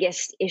the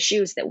biggest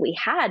issues that we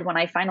had when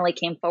I finally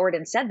came forward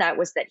and said that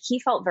was that he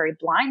felt very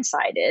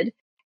blindsided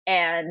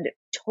and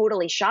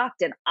totally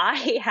shocked. And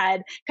I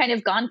had kind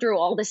of gone through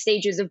all the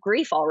stages of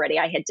grief already.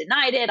 I had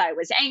denied it. I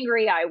was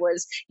angry. I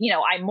was,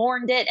 I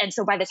mourned it. And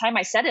so by the time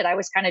I said it, I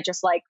was kind of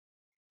just like,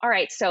 all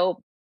right,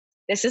 so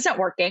this isn't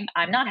working.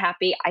 I'm not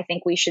happy. I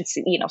think we should,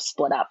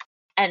 split up.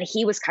 And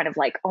he was kind of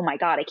like, oh my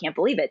God, I can't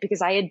believe it,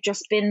 because I had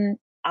just been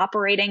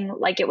operating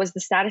like it was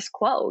the status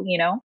quo,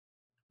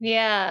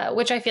 Yeah,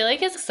 which I feel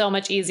like is so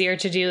much easier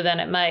to do than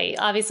it might.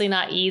 Obviously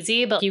not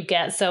easy, but you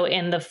get so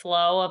in the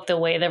flow of the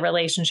way the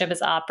relationship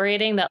is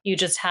operating that you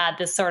just had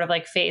this sort of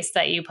like face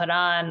that you put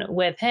on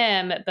with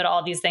him, but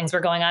all these things were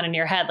going on in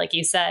your head, like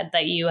you said,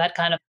 that you had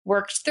kind of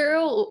worked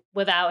through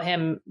without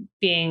him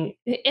being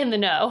in the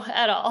know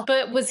at all.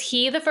 But was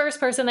he the first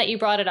person that you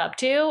brought it up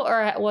to,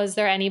 or was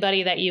there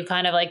anybody that you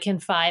kind of like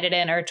confided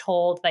in or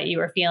told that you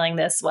were feeling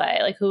this way?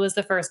 Like, who was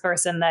the first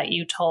person that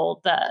you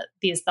told that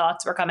these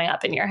thoughts were coming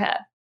up in your head?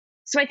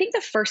 So I think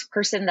the first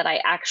person that I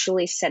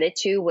actually said it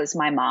to was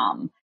my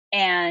mom.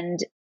 And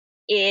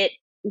it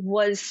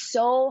was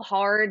so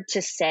hard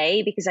to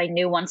say because I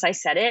knew once I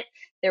said it,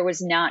 there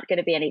was not going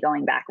to be any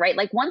going back, right?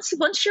 Like once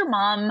your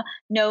mom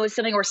knows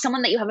something, or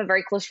someone that you have a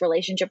very close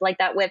relationship like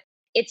that with,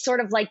 it's sort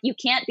of like, you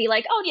can't be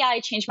like, oh yeah,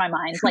 I changed my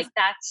mind. Like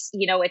that's,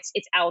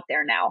 it's out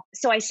there now.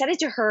 So I said it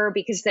to her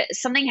because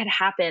something had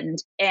happened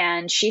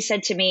and she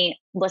said to me,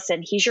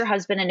 listen, he's your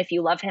husband. And if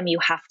you love him, you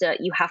have to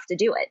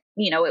do it.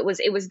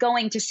 It was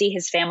going to see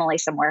his family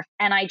somewhere.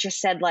 And I just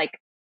said like,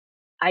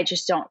 I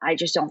just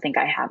don't think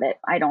I have it.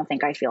 I don't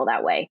think I feel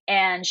that way.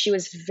 And she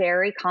was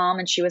very calm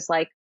and she was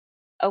like,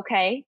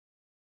 okay,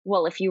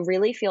 well, if you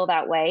really feel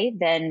that way,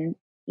 then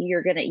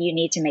you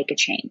need to make a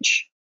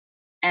change.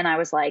 And I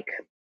was like,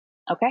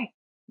 okay,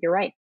 you're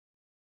right.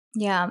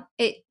 Yeah,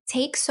 it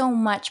takes so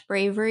much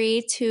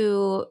bravery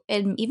to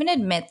even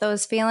admit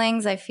those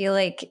feelings. I feel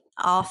like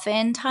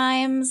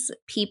oftentimes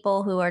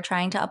people who are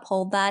trying to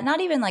uphold that,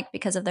 not even like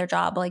because of their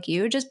job like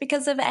you, just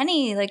because of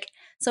any like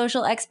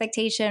social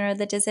expectation or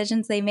the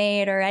decisions they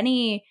made or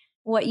any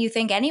what you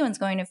think anyone's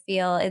going to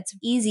feel, it's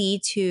easy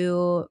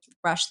to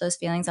brush those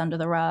feelings under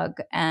the rug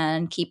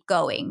and keep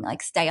going,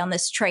 like stay on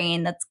this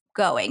train that's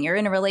going. You're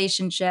in a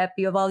relationship,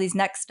 you have all these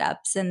next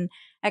steps and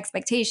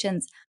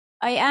expectations.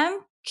 I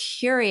am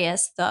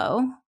curious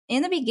though,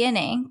 in the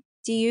beginning,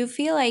 do you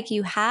feel like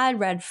you had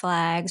red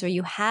flags or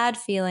you had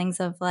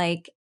feelings of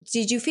like,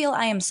 did you feel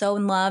I am so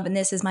in love and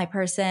this is my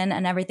person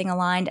and everything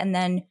aligned, and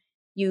then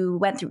you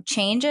went through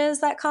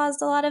changes that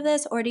caused a lot of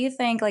this? Or do you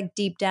think like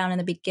deep down in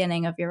the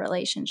beginning of your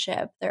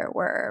relationship, there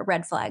were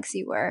red flags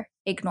you were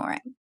ignoring?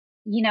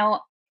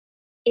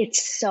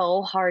 It's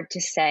so hard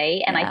to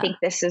say. And I think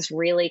this is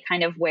really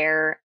kind of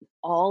where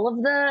all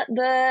of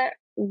the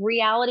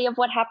reality of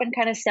what happened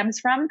kind of stems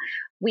from.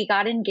 We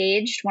got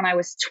engaged when I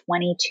was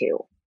 22.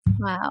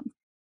 Wow.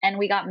 And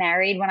we got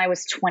married when I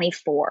was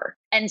 24.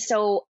 And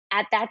so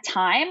at that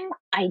time,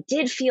 I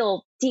did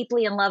feel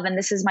deeply in love and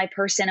this is my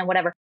person and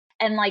whatever.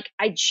 And like,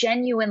 I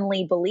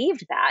genuinely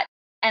believed that.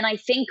 And I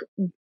think,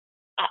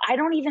 I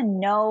don't even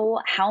know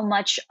how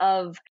much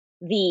of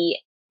the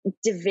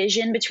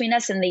division between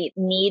us and the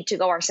need to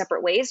go our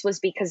separate ways was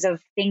because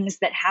of things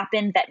that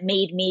happened that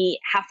made me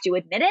have to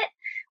admit it,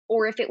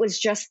 or if it was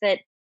just that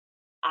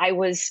I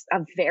was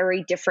a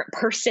very different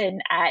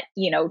person at,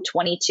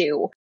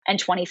 22 and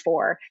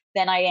 24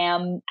 than I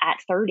am at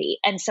 30.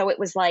 And so it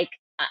was like,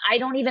 I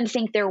don't even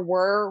think there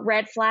were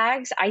red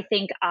flags. I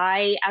think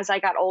as I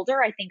got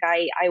older, I think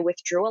I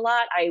withdrew a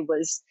lot. I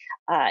was,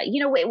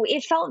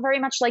 it felt very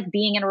much like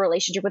being in a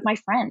relationship with my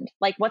friend.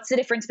 Like, what's the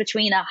difference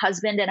between a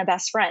husband and a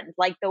best friend?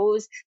 Like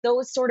those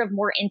sort of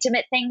more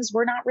intimate things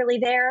were not really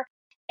there.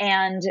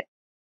 And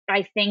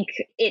I think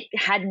it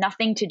had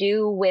nothing to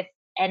do with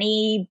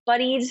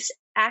anybody's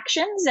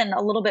actions and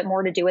a little bit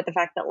more to do with the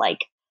fact that, like,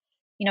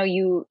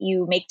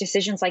 you make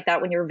decisions like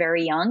that when you're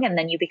very young and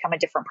then you become a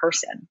different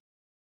person.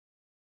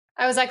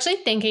 I was actually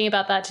thinking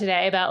about that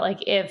today, about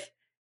like if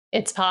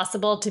it's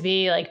possible to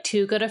be like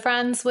too good of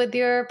friends with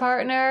your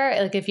partner.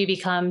 Like if you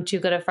become too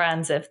good of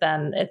friends, if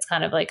then it's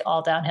kind of like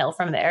all downhill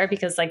from there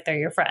because like they're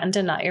your friend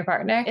and not your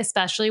partner,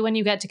 especially when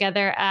you get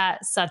together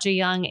at such a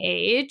young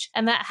age.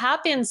 And that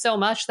happens so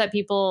much that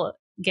people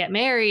get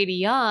married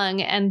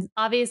young. And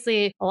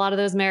obviously a lot of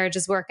those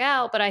marriages work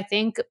out, but I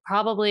think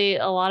probably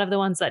a lot of the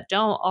ones that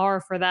don't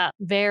are for that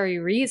very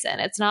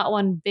reason. It's not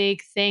one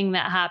big thing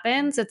that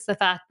happens. It's the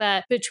fact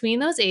that between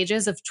those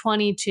ages of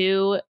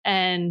 22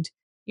 and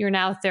you're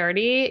now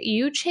 30,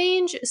 you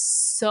change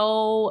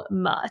so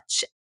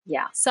much.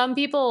 Yeah. Some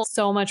people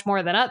so much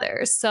more than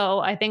others. So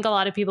I think a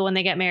lot of people, when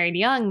they get married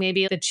young,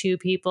 maybe the two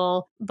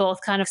people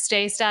both kind of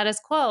stay status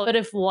quo. But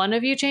if one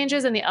of you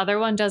changes and the other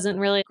one doesn't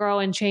really grow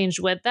and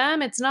change with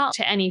them, it's not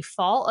to any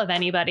fault of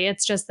anybody.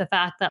 It's just the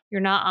fact that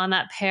you're not on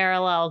that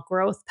parallel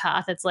growth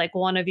path. It's like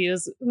one of you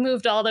has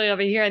moved all the way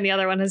over here and the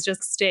other one has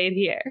just stayed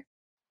here.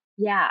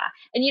 Yeah.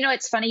 And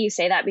it's funny you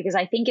say that because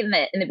I think in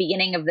the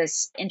beginning of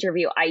this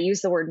interview, I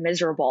used the word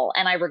miserable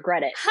and I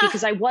regret it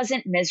because I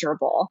wasn't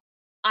miserable.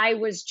 I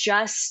was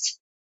just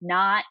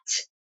not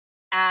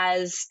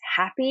as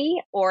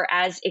happy or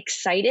as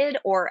excited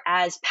or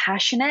as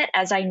passionate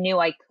as I knew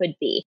I could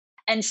be.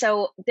 And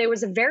so there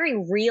was a very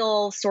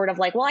real sort of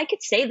like, well, I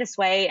could stay this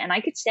way and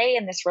I could stay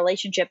in this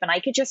relationship and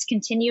I could just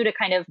continue to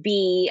kind of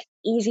be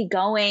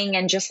easygoing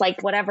and just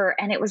like whatever.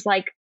 And it was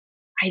like,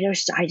 I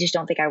just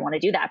don't think I want to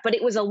do that. But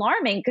it was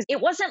alarming because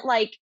it wasn't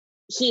like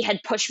he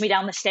had pushed me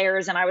down the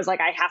stairs and I was like,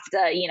 I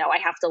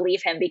have to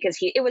leave him because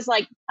it was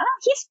like,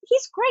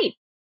 he's great.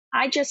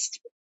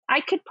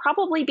 I could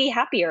probably be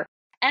happier.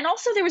 And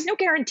also there was no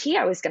guarantee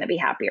I was going to be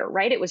happier,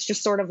 right? It was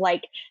just sort of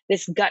like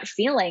this gut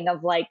feeling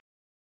of like,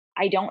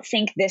 I don't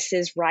think this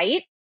is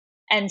right.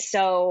 And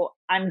so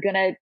I'm going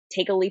to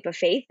take a leap of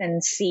faith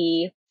and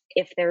see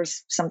if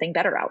there's something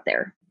better out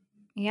there.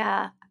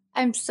 Yeah.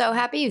 I'm so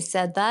happy you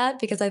said that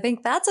because I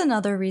think that's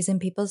another reason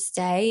people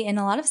stay in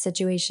a lot of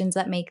situations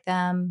that make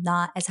them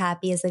not as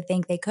happy as they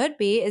think they could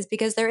be is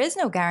because there is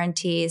no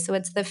guarantee. So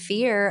it's the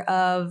fear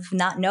of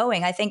not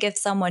knowing. I think if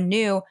someone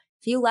knew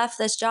if you left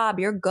this job,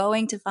 you're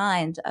going to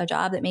find a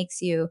job that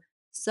makes you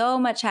so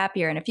much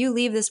happier. And if you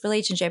leave this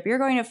relationship, you're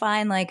going to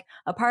find like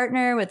a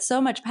partner with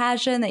so much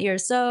passion that you're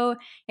so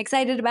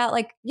excited about.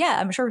 Like, yeah,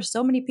 I'm sure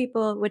so many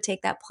people would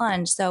take that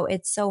plunge. So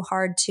it's so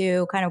hard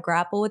to kind of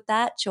grapple with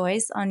that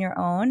choice on your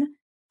own.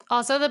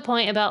 Also the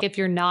point about if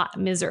you're not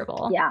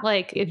miserable, Yeah.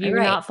 like if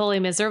you're not fully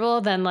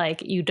miserable, then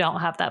like you don't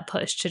have that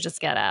push to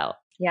just get out.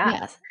 Yeah.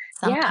 Yes.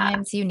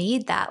 Sometimes you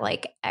need that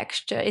like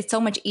extra. It's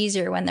so much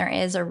easier when there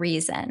is a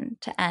reason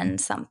to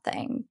end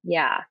something.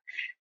 Yeah.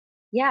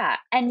 Yeah.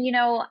 And,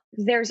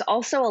 there's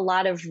also a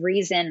lot of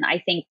reason, I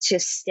think, to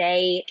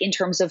stay in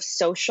terms of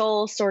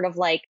social sort of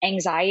like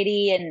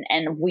anxiety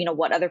and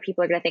what other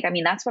people are going to think. I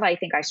mean, that's what I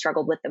think I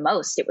struggled with the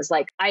most. It was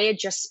like I had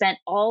just spent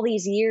all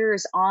these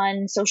years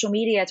on social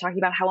media talking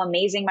about how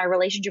amazing my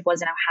relationship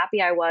was and how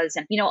happy I was.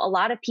 And, a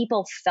lot of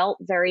people felt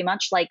very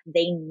much like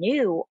they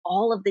knew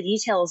all of the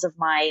details of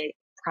my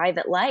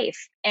private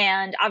life.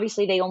 And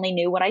obviously they only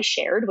knew what I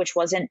shared, which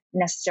wasn't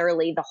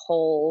necessarily the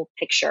whole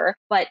picture.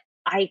 But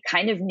I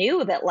kind of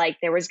knew that like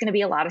there was going to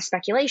be a lot of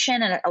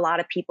speculation and a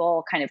lot of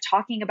people kind of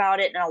talking about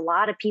it. And a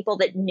lot of people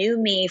that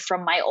knew me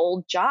from my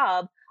old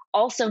job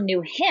also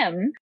knew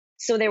him.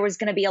 So there was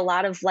going to be a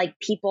lot of like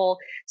people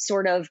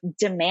sort of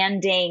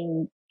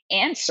demanding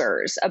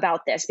answers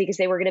about this because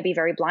they were going to be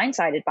very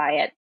blindsided by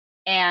it.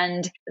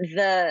 And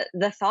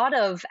the thought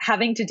of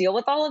having to deal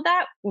with all of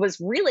that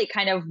was really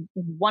kind of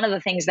one of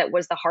the things that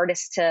was the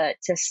hardest to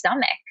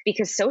stomach,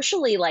 because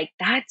socially, like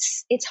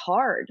it's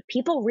hard.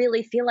 People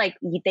really feel like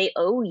they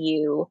owe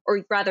you,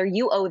 or rather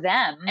you owe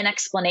them an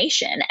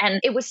explanation.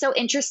 And it was so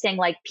interesting.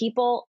 Like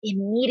people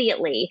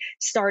immediately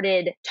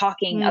started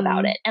talking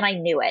about it, and I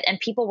knew it. And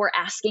people were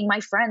asking my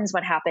friends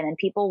what happened, and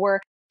people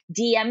were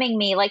DMing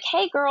me like,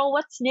 "Hey girl,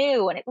 what's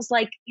new?" And it was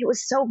like, it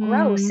was so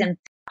gross. And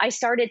I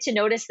started to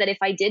notice that if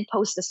I did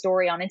post a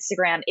story on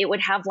Instagram, it would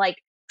have like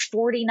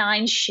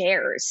 49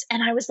 shares.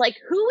 And I was like,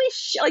 who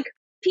is like,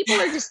 people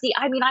are just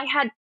I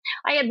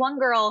had one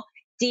girl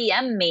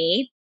DM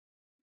me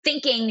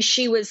thinking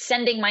she was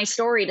sending my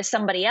story to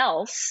somebody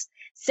else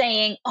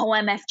saying,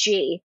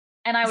 OMFG.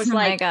 And I was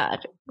like, my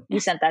God,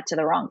 you sent that to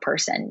the wrong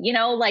person.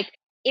 Like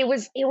it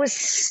was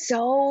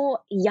so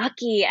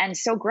yucky and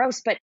so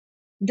gross. But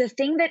the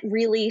thing that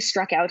really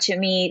struck out to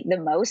me the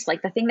most,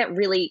 like the thing that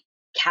really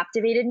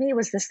captivated me,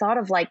 was this thought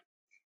of like,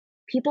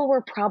 people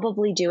were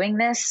probably doing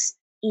this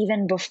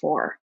even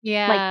before. Like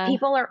Yeah,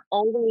 people are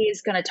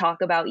always going to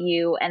talk about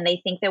you and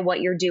they think that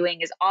what you're doing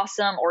is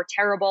awesome or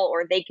terrible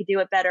or they could do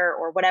it better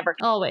or whatever.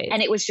 always.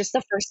 And it was just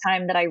the first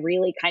time that I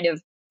really kind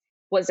of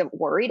was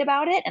worried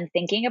about it and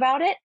thinking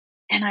about it.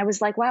 And I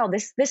was like, wow,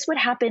 this would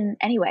happen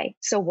anyway.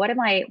 So what am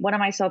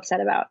I so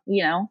upset about,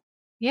 you know?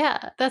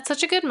 Yeah, that's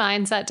such a good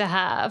mindset to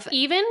have.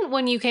 Even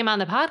when you came on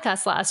the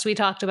podcast last, we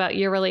talked about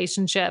your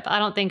relationship. I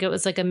don't think it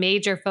was like a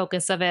major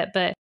focus of it,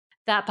 but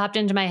that popped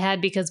into my head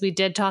because we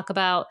did talk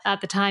about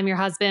at the time your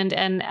husband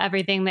and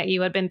everything that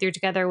you had been through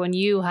together when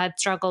you had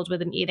struggled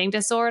with an eating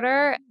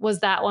disorder. Was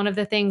that one of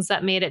the things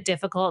that made it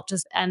difficult to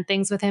end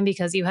things with him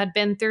because you had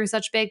been through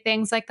such big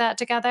things like that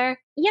together?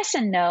 Yes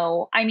and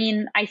no. I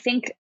mean, I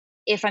think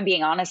if I'm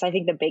being honest, I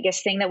think the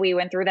biggest thing that we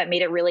went through that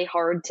made it really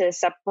hard to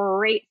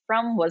separate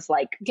from was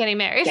like Getting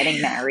married.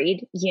 getting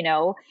married, you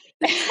know,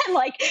 and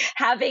like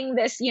having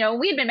this, you know,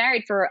 we had been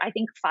married for, I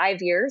think, 5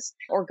 years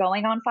or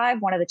going on five,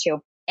 one of the two.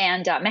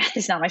 And math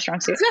is not my strong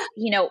suit.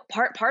 You know,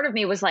 part of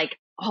me was like,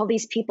 all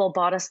these people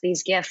bought us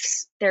these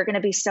gifts. They're going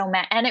to be so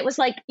mad. And it was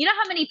like, you know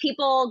how many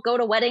people go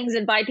to weddings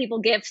and buy people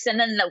gifts and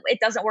then it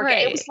doesn't work.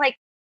 Right. It was like,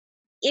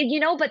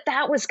 you know, but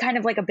that was kind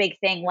of like a big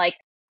thing. Like,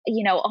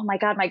 you know, oh my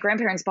God, my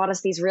grandparents bought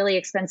us these really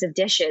expensive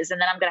dishes. And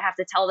then I'm going to have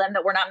to tell them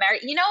that we're not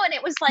married, you know? And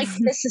it was like,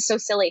 this is so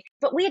silly.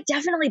 But we had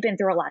definitely been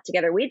through a lot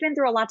together. We had been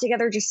through a lot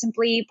together just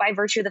simply by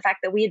virtue of the fact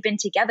that we had been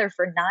together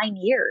for 9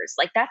 years.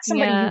 Like that's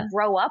somebody Yeah. you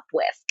grow up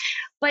with.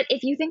 But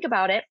if you think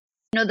about it,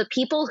 you know, the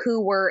people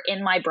who were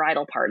in my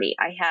bridal party,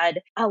 I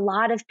had a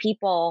lot of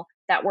people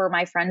that were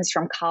my friends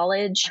from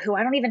college who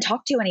I don't even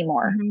talk to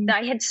anymore.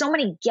 I had so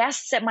many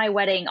guests at my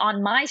wedding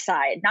on my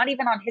side, not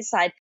even on his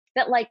side,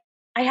 that like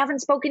I haven't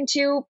spoken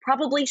to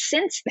probably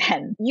since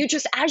then. You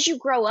just, as you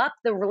grow up,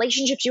 the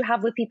relationships you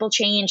have with people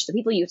change, the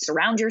people you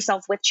surround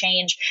yourself with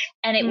change.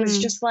 And it was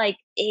just like,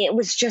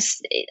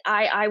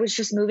 I was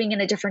just moving in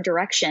a different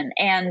direction.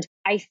 And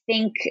I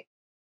think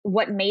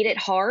what made it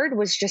hard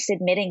was just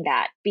admitting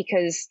that,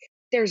 because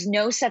there's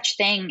no such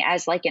thing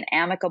as like an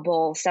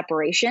amicable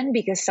separation,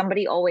 because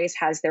somebody always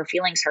has their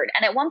feelings hurt.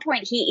 And at one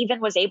point he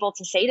even was able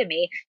to say to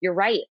me, you're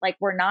right, like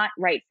we're not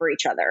right for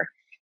each other.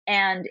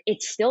 And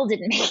it still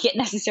didn't make it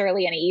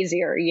necessarily any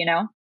easier, you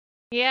know?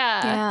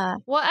 Yeah. Yeah.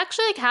 What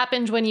actually like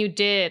happened when you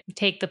did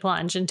take the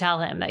plunge and tell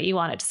him that you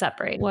wanted to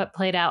separate? What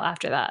played out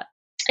after that?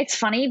 It's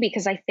funny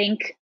because I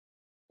think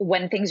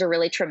when things are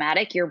really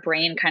traumatic, your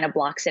brain kind of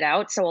blocks it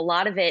out. So a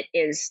lot of it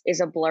is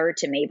a blur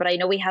to me. But I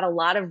know we had a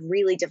lot of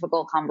really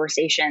difficult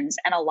conversations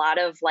and a lot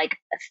of like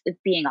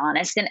being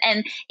honest.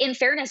 And in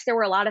fairness, there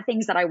were a lot of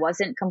things that I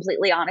wasn't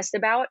completely honest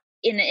about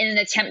in an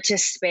attempt to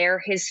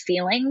spare his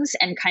feelings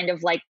and kind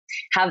of like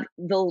have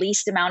the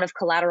least amount of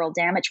collateral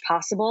damage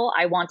possible.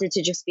 I wanted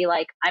to just be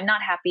like, I'm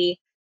not happy.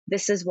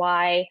 This is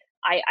why.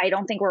 I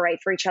don't think we're right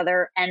for each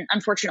other. And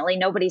unfortunately,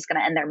 nobody's going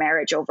to end their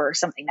marriage over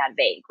something that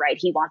vague, right?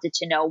 He wanted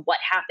to know what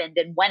happened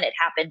and when it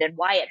happened and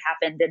why it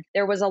happened. And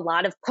there was a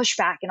lot of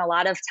pushback and a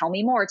lot of tell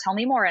me more, tell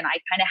me more. And I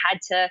kind of had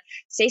to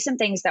say some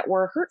things that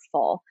were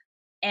hurtful.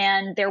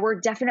 And there were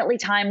definitely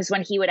times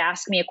when he would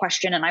ask me a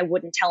question and I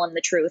wouldn't tell him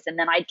the truth. And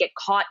then I'd get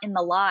caught in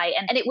the lie.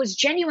 And it was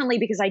genuinely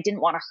because I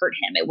didn't want to hurt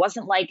him. It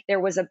wasn't like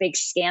there was a big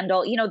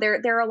scandal. You know,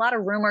 there are a lot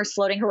of rumors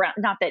floating around.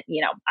 Not that,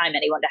 you know, I'm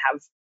anyone to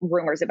have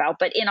rumors about,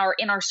 but in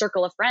our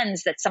circle of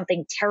friends that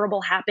something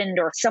terrible happened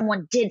or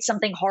someone did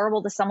something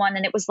horrible to someone.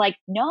 And it was like,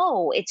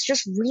 no, it's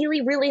just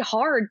really, really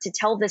hard to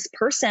tell this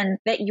person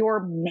that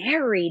you're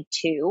married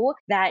to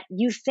that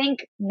you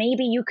think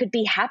maybe you could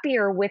be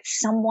happier with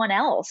someone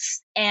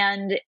else.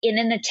 And in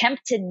an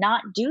attempt to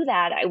not do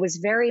that, I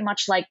was very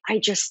much like, I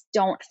just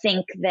don't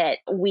think that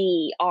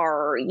we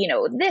are, you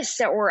know,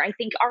 this, or I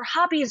think our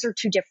hobbies are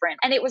too different.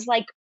 And it was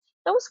like,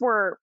 those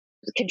were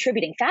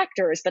contributing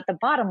factors, but the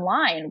bottom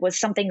line was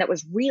something that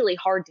was really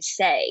hard to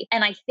say.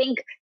 And I think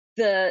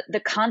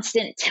the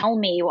constant tell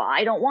me, well,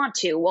 I don't want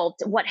to, well,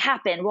 what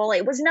happened? Well,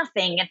 it was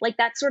nothing. And like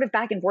that sort of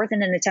back and forth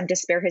in an attempt to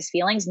spare his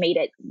feelings made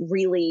it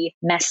really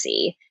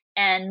messy.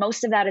 And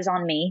most of that is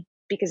on me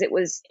because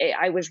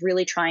I was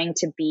really trying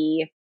to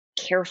be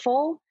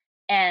careful.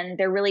 And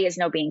there really is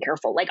no being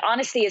careful. Like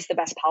honesty is the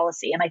best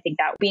policy. And I think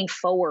that being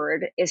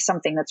forward is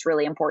something that's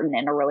really important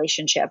in a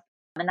relationship.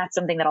 And that's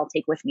something that I'll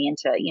take with me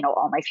into, you know,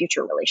 all my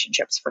future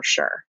relationships for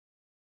sure.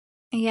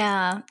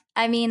 Yeah.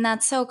 I mean,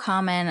 that's so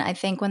common. I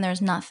think when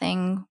there's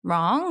nothing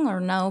wrong or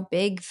no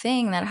big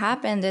thing that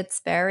happened,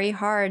 it's very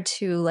hard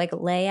to like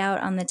lay out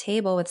on the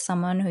table with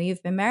someone who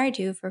you've been married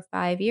to for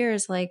 5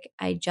 years. Like,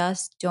 I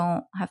just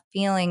don't have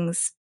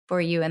feelings for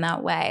you in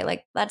that way.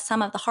 Like, that's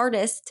some of the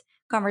hardest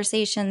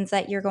conversations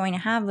that you're going to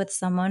have with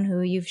someone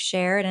who you've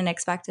shared and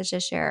expected to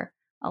share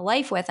a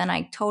life with. And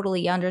I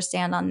totally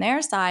understand on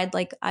their side,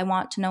 like I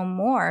want to know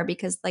more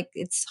because like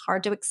it's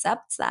hard to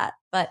accept that.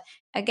 But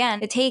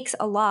again, it takes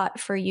a lot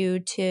for you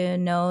to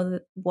know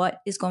what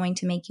is going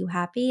to make you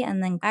happy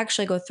and then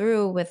actually go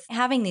through with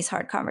having these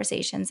hard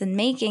conversations and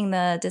making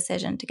the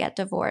decision to get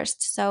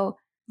divorced. So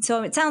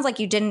So it sounds like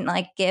you didn't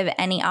like give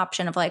any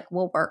option of like,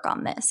 we'll work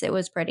on this. It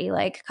was pretty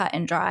like cut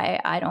and dry.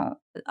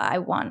 I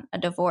want a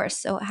divorce.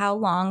 So how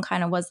long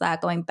kind of was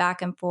that going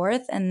back and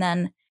forth? And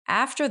then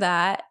after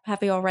that,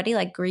 have you already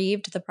like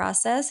grieved the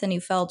process and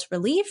you felt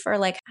relief, or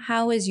like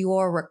how is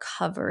your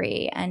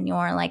recovery and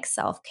your like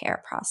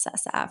self-care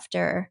process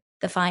after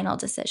the final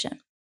decision?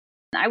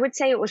 I would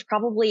say it was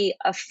probably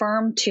a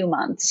firm 2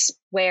 months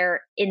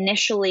where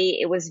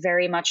initially it was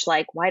very much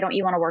like, why don't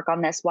you want to work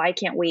on this? Why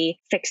can't we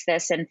fix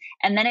this? And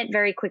then it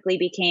very quickly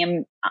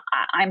became,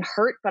 I'm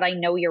hurt, but I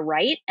know you're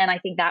right. And I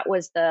think that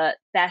was the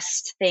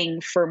best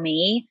thing for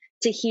me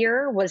to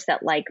hear, was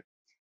that like,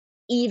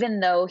 even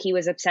though he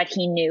was upset,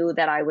 he knew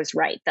that I was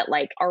right, that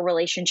like our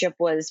relationship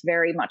was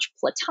very much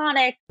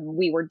platonic.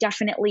 We were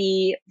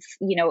definitely,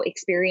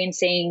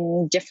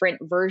 experiencing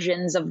different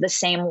versions of the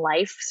same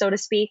life, so to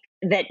speak,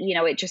 that,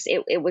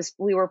 it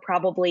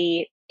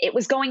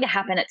was going to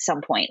happen at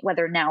some point,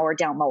 whether now or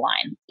down the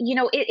line.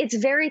 It's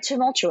very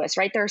tumultuous,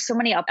 right? There are so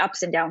many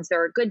ups and downs.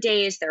 There are good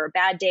days, there are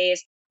bad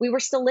days. We were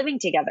still living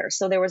together.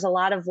 So there was a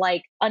lot of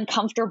like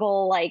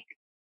uncomfortable, like,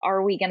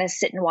 are we going to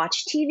sit and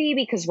watch TV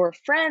because we're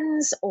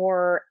friends?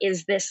 Or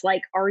is this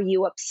like, are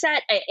you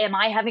upset? Am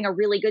I having a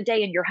really good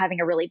day and you're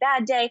having a really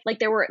bad day? Like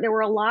there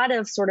were a lot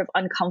of sort of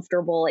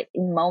uncomfortable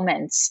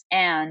moments.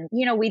 And,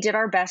 we did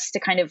our best to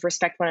kind of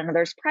respect one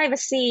another's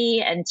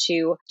privacy and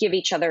to give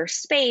each other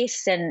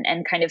space and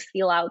kind of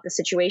feel out the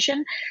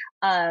situation.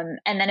 And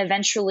then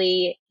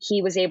eventually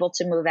he was able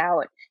to move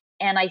out.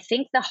 And I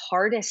think the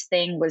hardest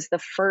thing was the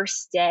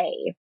first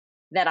day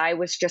that I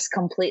was just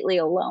completely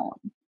alone,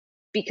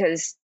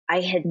 because I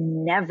had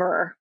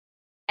never,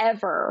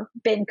 ever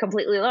been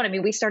completely alone. I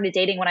mean, we started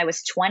dating when I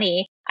was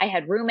 20. I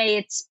had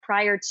roommates.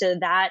 Prior to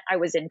that, I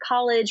was in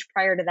college.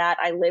 Prior to that,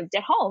 I lived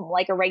at home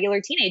like a regular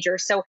teenager.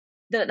 So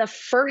the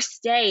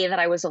first day that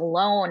I was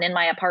alone in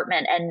my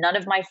apartment and none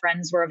of my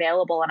friends were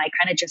available and I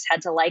kind of just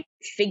had to like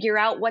figure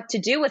out what to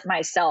do with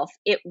myself,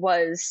 it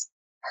was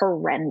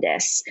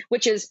horrendous,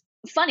 which is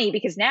funny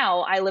because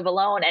now I live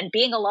alone and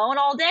being alone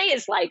all day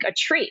is like a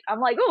treat. I'm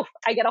like, oh,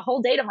 I get a whole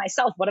day to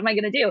myself. What am I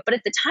going to do? But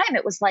at the time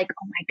it was like,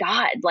 oh my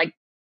God, like,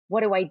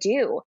 what do I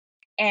do?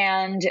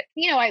 And,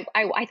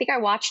 I think I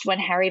watched When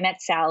Harry Met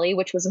Sally,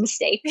 which was a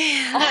mistake.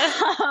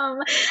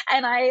 And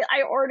I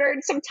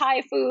ordered some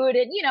Thai food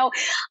and,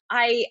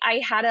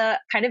 I had a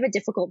kind of a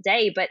difficult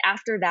day. But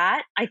after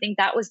that, I think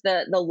that was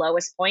the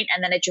lowest point.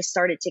 And then it just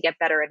started to get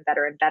better and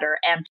better and better.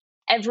 And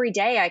every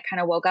day I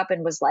kind of woke up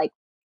and was like,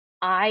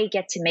 I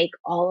get to make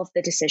all of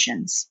the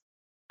decisions.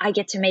 I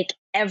get to make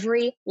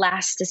every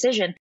last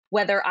decision,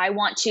 whether I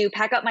want to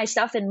pack up my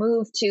stuff and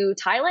move to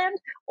Thailand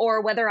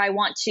or whether I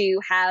want to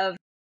have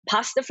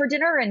pasta for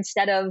dinner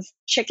instead of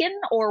chicken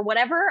or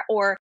whatever,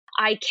 or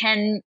I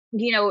can,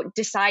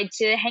 decide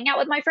to hang out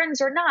with my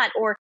friends or not,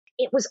 or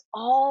it was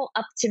all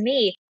up to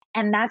me.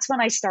 And that's when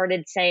I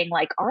started saying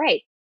like, all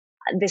right,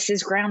 this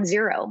is ground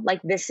zero. Like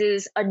this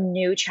is a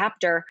new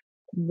chapter.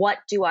 What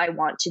do I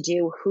want to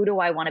do? Who do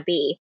I want to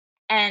be?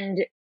 And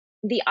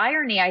the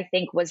irony, I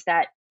think, was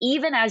that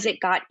even as it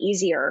got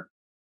easier,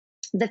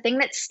 the thing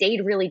that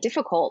stayed really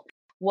difficult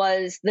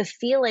was the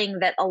feeling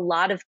that a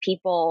lot of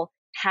people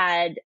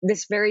had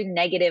this very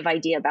negative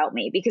idea about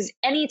me. Because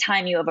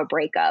anytime you have a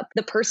breakup,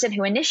 the person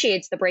who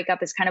initiates the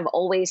breakup is kind of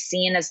always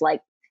seen as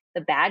like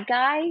the bad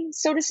guy,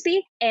 so to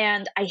speak.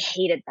 And I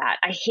hated that.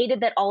 I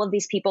hated that all of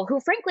these people who,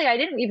 frankly, I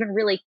didn't even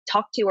really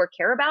talk to or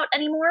care about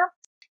anymore,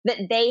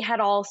 that they had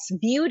all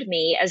viewed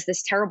me as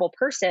this terrible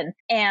person.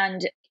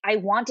 And I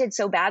wanted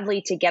so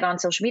badly to get on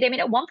social media. I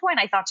mean, at one point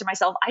I thought to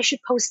myself, I should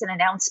post an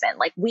announcement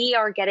like we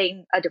are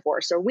getting a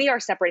divorce or we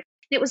are separated.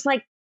 It was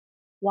like,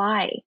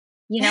 why?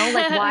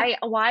 Like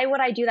why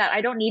would I do that?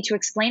 I don't need to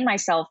explain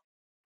myself.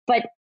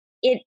 But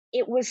it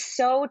was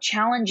so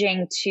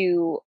challenging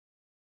to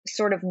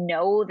sort of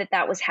know that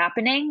that was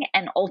happening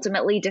and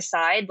ultimately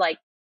decide like,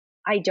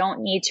 I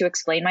don't need to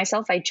explain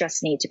myself. I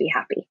just need to be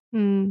happy.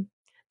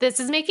 This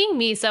is making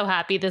me so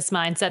happy, this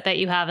mindset that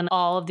you have and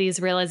all of these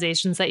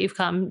realizations that you've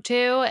come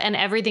to, and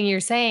everything you're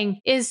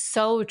saying is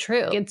so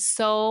true. It's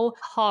so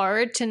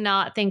hard to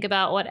not think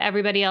about what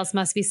everybody else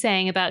must be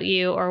saying about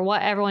you or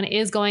what everyone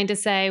is going to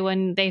say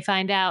when they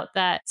find out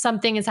that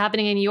something is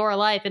happening in your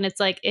life. And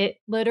it's like, it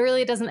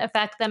literally doesn't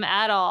affect them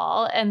at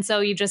all. And so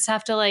you just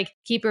have to like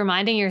keep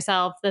reminding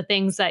yourself the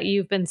things that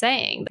you've been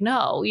saying.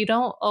 No, you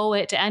don't owe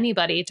it to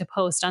anybody to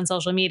post on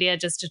social media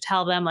just to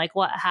tell them like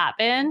what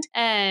happened.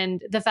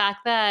 And the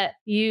fact that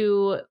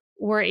you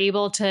were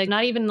able to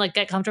not even like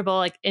get comfortable,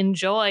 like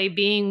enjoy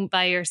being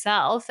by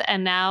yourself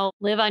and now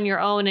live on your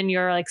own. And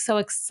you're like so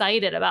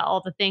excited about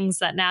all the things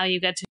that now you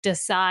get to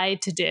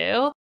decide to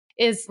do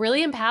is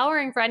really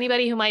empowering for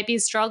anybody who might be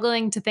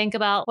struggling to think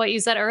about what you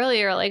said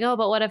earlier, like, oh,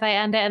 but what if I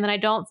end it and then I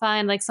don't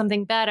find like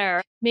something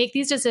better? Make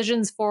these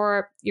decisions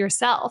for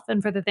yourself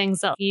and for the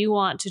things that you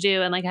want to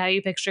do and like how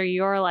you picture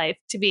your life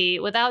to be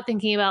without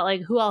thinking about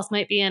like who else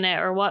might be in it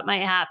or what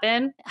might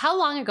happen. How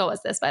long ago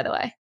was this, by the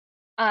way?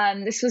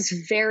 This was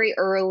very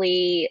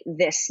early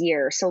this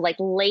year. So like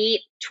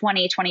late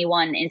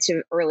 2021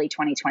 into early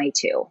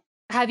 2022.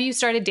 Have you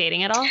started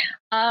dating at all?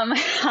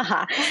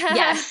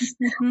 Yes.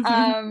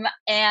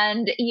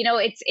 And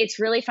it's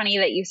really funny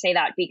that you say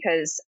that,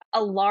 because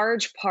a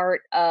large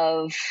part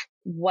of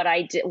what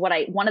I did,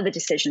 one of the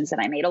decisions that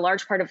I made, a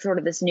large part of sort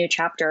of this new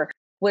chapter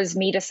was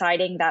me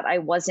deciding that I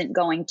wasn't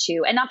going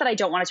to, and not that I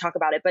don't want to talk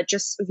about it, but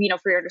just, for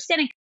your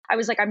understanding, I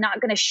was like, I'm not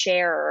going to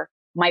share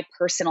my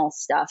personal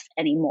stuff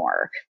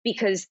anymore,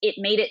 because it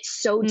made it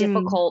so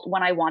difficult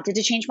when I wanted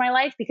to change my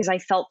life, because I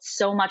felt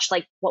so much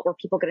like, what were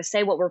people going to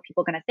say? What were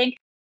people going to think?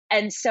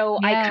 And so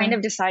I kind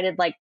of decided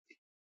like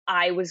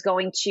I was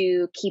going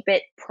to keep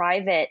it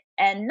private,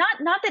 and not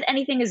that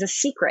anything is a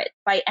secret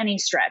by any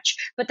stretch,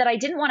 but that I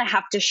didn't want to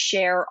have to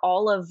share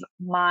all of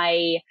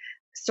my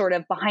sort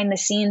of behind the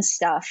scenes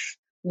stuff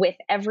with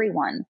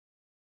everyone.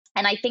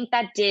 And I think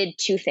that did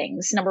two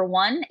things. Number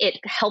one, it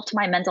helped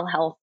my mental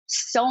health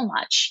so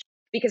much,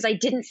 because I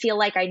didn't feel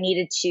like I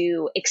needed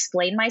to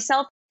explain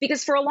myself.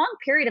 Because for a long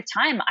period of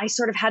time, I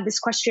sort of had this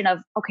question of,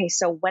 okay,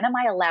 so when am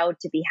I allowed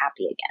to be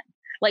happy again?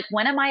 Like,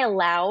 when am I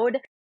allowed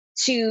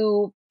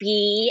to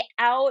be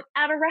out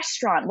at a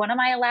restaurant? When am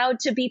I allowed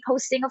to be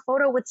posting a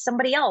photo with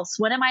somebody else?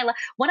 When am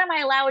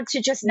I allowed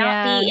to just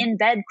not be in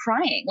bed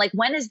crying? Like,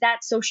 when is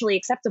that socially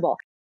acceptable?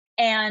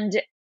 And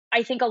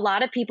I think a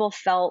lot of people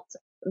felt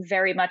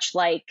very much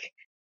like,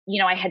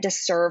 I had to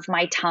serve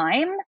my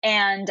time,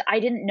 and I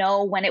didn't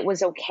know when it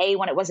was okay,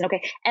 when it wasn't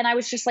okay. And I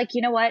was just like,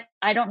 you know what?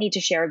 I don't need to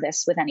share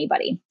this with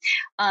anybody.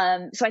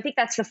 So I think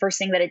that's the first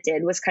thing that it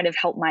did, was kind of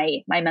help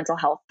my mental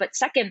health. But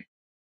second,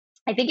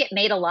 I think it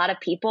made a lot of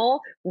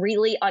people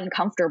really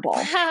uncomfortable,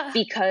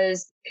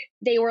 because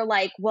they were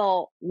like,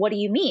 well, what do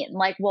you mean?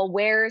 Like, well,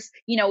 where's,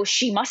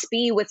 she must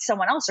be with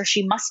someone else, or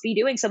she must be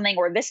doing something,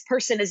 or this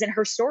person is in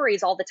her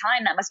stories all the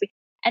time. That must be.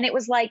 And it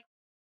was like,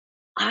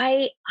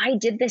 I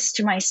did this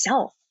to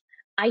myself.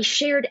 I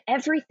shared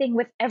everything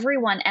with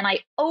everyone, and I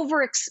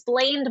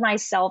over-explained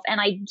myself,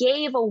 and I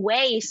gave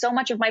away so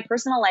much of my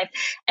personal life.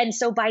 And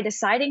so by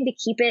deciding to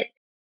keep it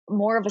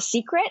more of a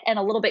secret and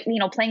a little bit,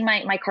 playing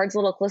my cards a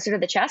little closer to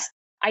the chest,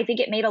 I think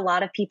it made a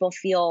lot of people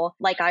feel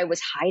like I was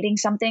hiding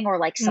something, or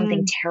like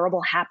something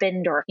terrible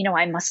happened, or,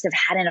 I must have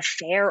had an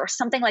affair or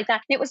something like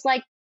that. And it was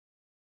like,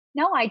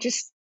 no,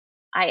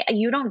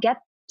 you don't get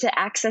to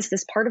access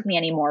this part of me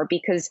anymore,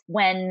 because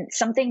when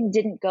something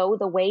didn't go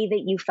the way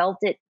that you felt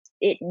it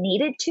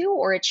needed to,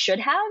 or it should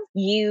have,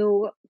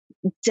 you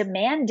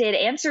demanded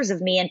answers of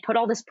me and put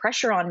all this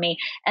pressure on me.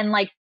 And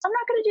like, I'm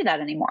not going to do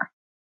that anymore.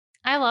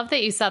 I love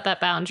that you set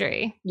that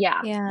boundary.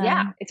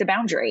 Yeah. It's a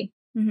boundary.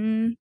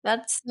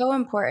 That's so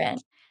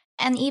important.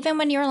 And even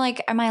when you're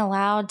like, am I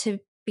allowed to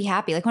be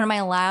happy? Like, when am I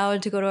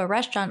allowed to go to a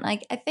restaurant?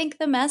 Like, I think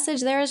the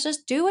message there is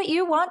just do what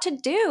you want to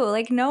do.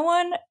 Like, no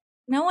one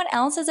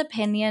else's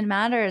opinion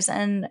matters.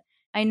 And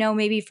I know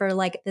maybe for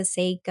like the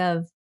sake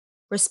of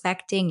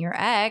respecting your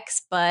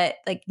ex, but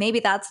like maybe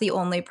that's the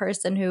only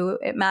person who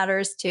it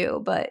matters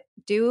to. But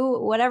do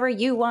whatever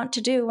you want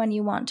to do when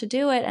you want to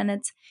do it, and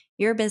it's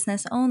your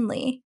business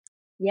only.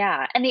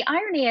 Yeah. And the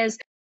irony is,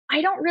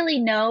 I don't really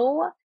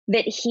know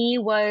that he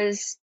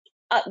was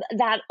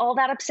that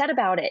upset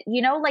about it,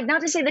 like,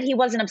 not to say that he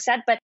wasn't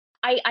upset, but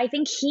I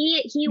think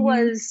he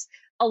was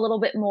a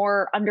little bit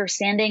more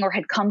understanding, or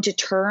had come to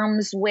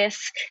terms with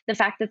the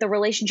fact that the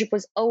relationship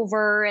was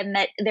over, and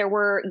that there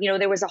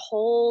was a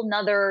whole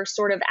nother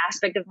sort of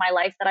aspect of my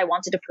life that I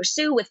wanted to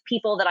pursue with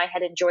people that I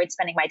had enjoyed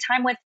spending my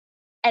time with.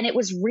 And it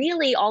was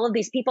really all of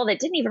these people that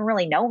didn't even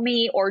really know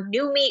me, or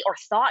knew me, or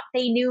thought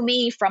they knew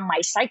me from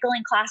my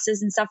cycling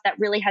classes and stuff, that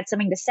really had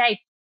something to say.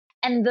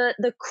 And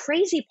the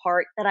crazy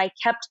part that I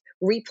kept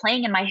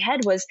replaying in my head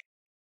was,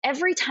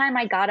 every time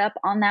I got up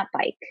on that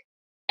bike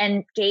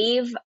and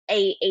gave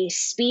a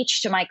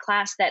speech to my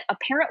class that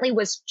apparently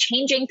was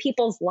changing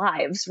people's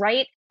lives,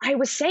 right? I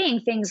was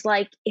saying things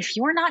like, if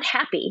you're not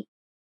happy,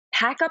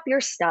 pack up your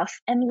stuff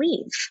and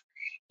leave.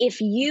 If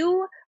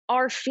you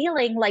are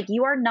feeling like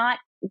you are not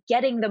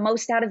getting the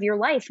most out of your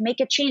life, make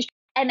a change.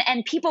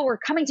 And people were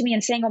coming to me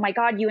and saying, oh my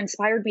God, you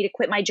inspired me to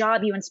quit my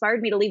job. You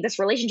inspired me to leave this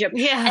relationship.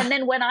 Yeah. And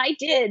then when I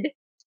did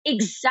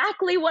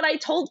exactly what I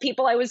told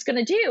people I was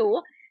going to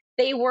do,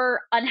 they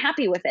were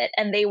unhappy with it,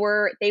 and they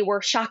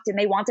were shocked, and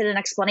they wanted an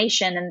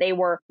explanation, and they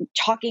were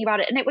talking about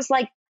it. And it was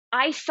like,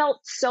 I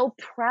felt so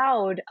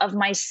proud of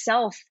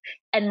myself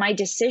and my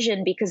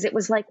decision, because it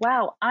was like,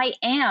 wow, I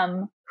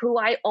am who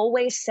I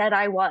always said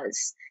I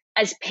was.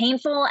 As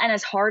painful and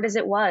as hard as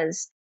it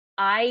was,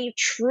 I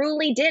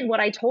truly did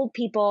what I told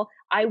people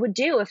I would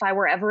do if I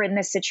were ever in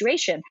this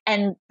situation.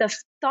 And the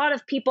thought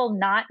of people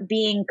not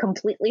being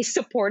completely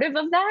supportive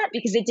of that,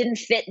 because it didn't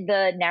fit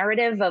the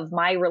narrative of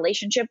my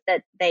relationship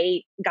that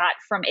they got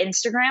from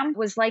Instagram,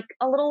 was like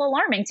a little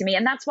alarming to me.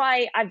 And that's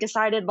why I've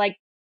decided, like,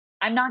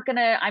 I'm not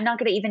gonna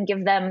even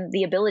give them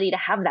the ability to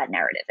have that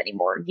narrative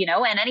anymore,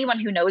 and anyone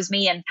who knows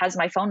me and has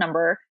my phone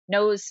number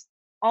knows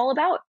all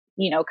about,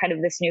 kind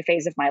of this new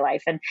phase of my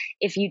life. And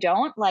if you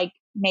don't, like,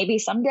 maybe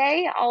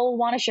someday I'll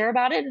want to share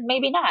about it, and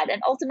maybe not.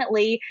 And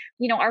ultimately,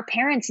 our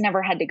parents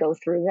never had to go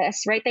through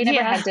this, right? They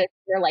never had to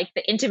share like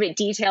the intimate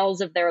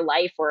details of their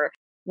life, or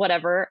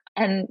whatever.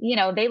 And,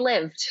 they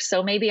lived.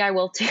 So maybe I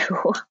will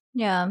too.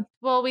 Yeah.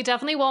 Well, we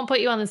definitely won't put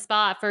you on the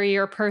spot for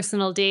your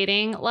personal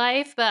dating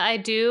life, but I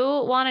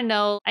do want to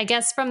know, I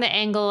guess, from the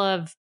angle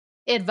of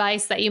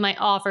advice that you might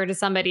offer to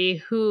somebody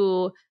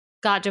who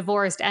got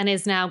divorced and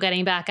is now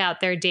getting back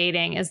out there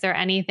dating. Is there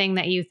anything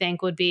that you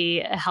think would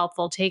be a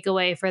helpful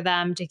takeaway for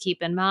them to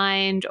keep in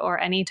mind, or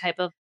any type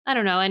of, I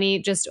don't know, any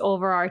just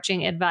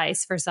overarching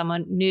advice for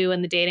someone new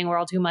in the dating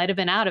world who might have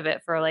been out of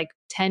it for like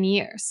 10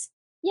 years?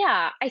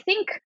 Yeah, I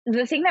think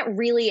the thing that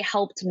really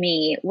helped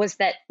me was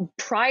that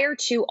prior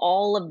to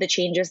all of the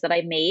changes that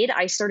I made,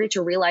 I started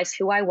to realize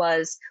who I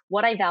was,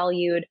 what I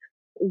valued,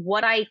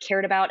 what I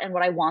cared about, and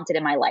what I wanted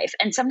in my life.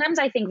 And sometimes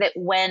I think that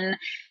when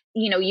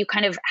you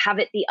kind of have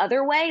it the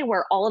other way,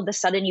 where all of a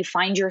sudden you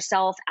find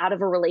yourself out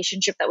of a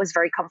relationship that was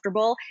very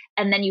comfortable,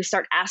 and then you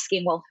start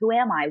asking, well, who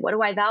am I? What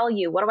do I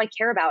value? What do I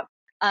care about?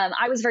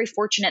 I was very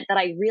fortunate that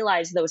I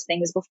realized those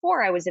things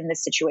before I was in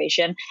this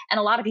situation. And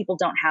a lot of people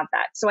don't have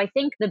that. So I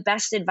think the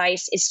best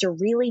advice is to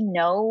really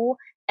know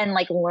and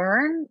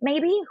learn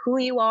maybe who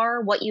you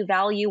are, what you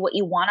value, what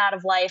you want out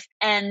of life.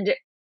 And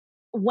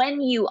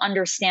when you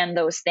understand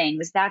those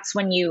things, that's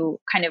when you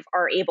kind of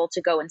are able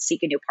to go and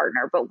seek a new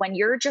partner. But when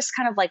you're just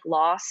kind of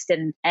lost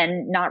and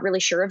not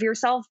really sure of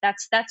yourself,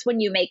 that's when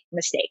you make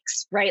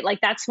mistakes, right?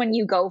 That's when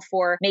you go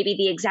for maybe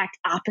the exact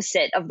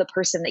opposite of the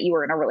person that you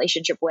were in a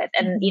relationship with.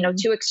 And,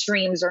 two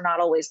extremes are not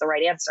always the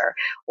right answer.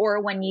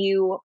 Or when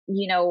you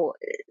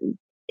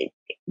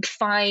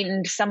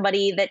find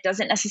somebody that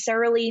doesn't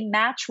necessarily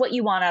match what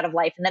you want out of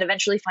life, and then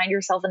eventually find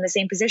yourself in the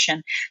same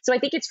position. So I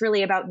think it's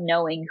really about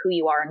knowing who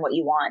you are and what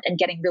you want, and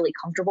getting really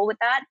comfortable with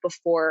that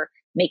before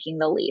making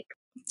the leap.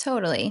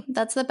 Totally.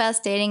 That's the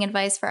best dating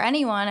advice for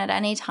anyone at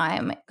any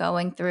time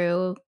going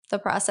through the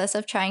process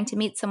of trying to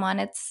meet someone.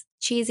 It's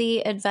cheesy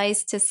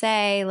advice to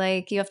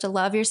say, you have to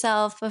love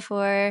yourself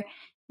before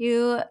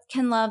you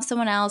can love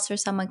someone else or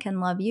someone can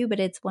love you, but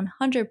it's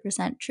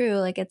 100%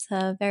 true. It's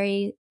a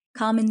very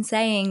common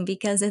saying,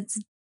 because it's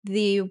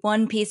the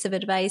one piece of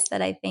advice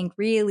that I think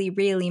really,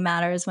 really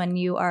matters when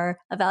you are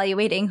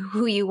evaluating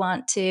who you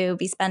want to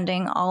be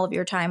spending all of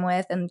your time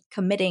with and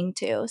committing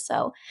to.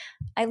 So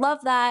I love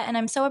that. And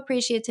I'm so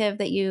appreciative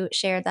that you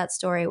shared that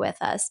story with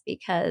us,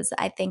 because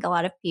I think a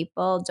lot of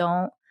people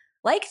don't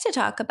like to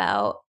talk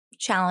about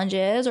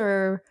challenges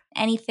or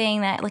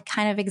anything that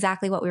kind of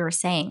exactly what we were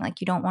saying.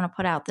 You don't want to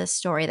put out this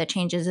story that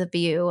changes a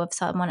view of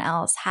someone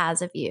else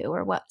has of you,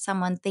 or what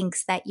someone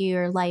thinks that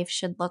your life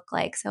should look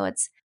like. So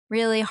it's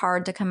really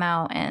hard to come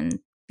out and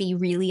be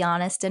really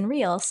honest and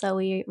real. So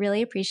we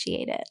really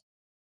appreciate it.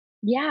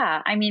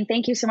 Yeah. I mean,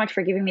 thank you so much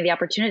for giving me the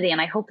opportunity. And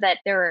I hope that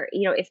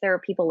if there are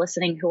people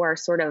listening who are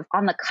sort of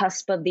on the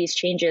cusp of these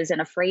changes and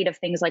afraid of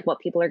things like what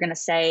people are going to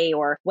say,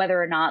 or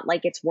whether or not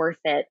it's worth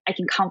it, I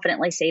can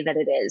confidently say that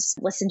it is.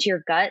 Listen to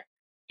your gut.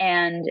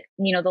 And,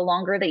 the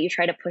longer that you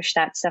try to push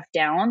that stuff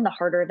down, the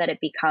harder that it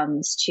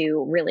becomes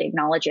to really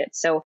acknowledge it.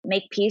 So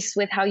make peace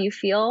with how you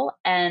feel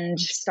and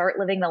start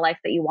living the life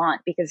that you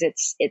want, because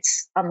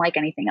it's unlike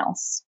anything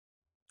else.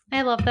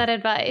 I love that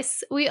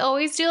advice. We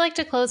always do like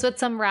to close with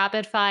some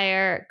rapid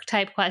fire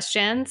type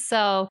questions.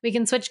 So we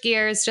can switch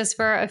gears just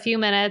for a few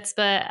minutes,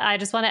 but I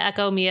just want to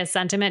echo Mia's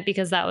sentiment,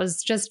 because that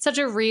was just such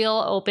a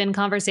real open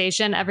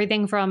conversation.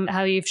 Everything from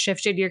how you've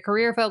shifted your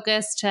career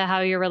focus to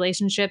how your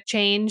relationship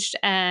changed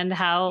and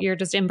how you're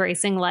just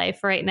embracing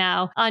life right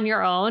now on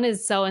your own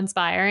is so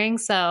inspiring.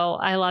 So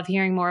I love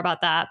hearing more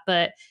about that.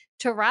 But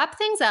to wrap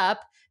things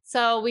up,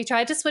 so we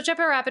tried to switch up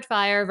a rapid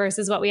fire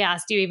versus what we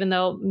asked you, even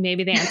though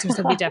maybe the answers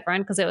will be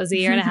different because it was a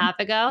year and a half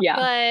ago. Yeah.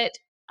 But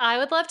I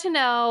would love to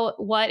know,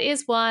 what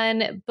is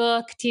one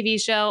book,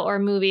 TV show, or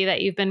movie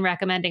that you've been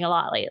recommending a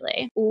lot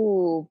lately?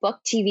 Ooh, book,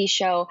 TV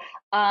show.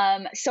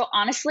 So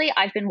honestly,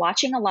 I've been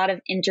watching a lot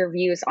of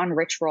interviews on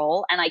Rich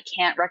Roll, and I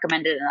can't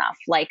recommend it enough.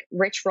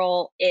 Rich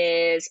Roll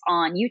is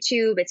on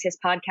YouTube, it's his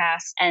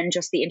podcast, and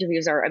just the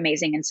interviews are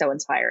amazing and so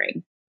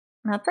inspiring.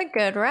 That's a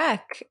good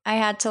rec. I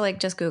had to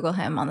just Google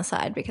him on the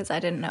side because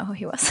I didn't know who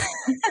he was.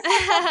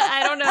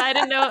 I don't know. I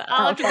didn't know.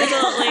 I'll have to Google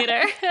it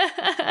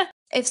later.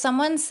 If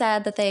someone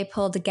said that they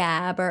pulled a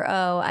gab, or,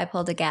 oh, I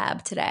pulled a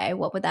gab today,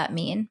 what would that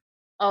mean?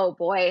 Oh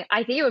boy,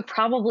 I think it would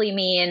probably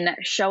mean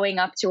showing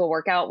up to a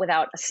workout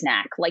without a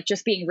snack,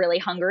 just being really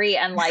hungry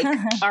and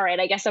all right,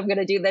 I guess I'm going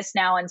to do this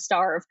now and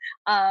starve,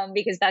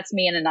 because that's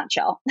me in a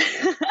nutshell.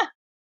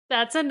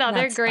 That's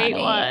another great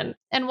funny. one.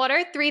 And what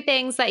are 3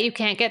 things that you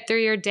can't get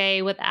through your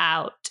day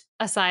without,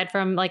 aside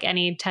from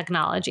any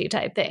technology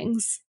type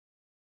things?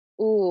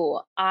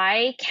 Ooh,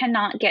 I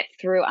cannot get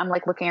through. I'm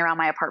looking around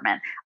my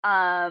apartment.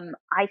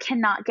 I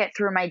cannot get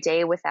through my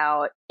day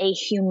without a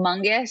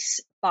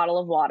humongous bottle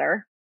of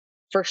water,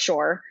 for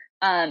sure.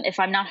 If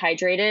I'm not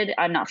hydrated,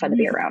 I'm not fun to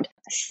be around.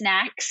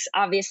 Snacks,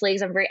 obviously,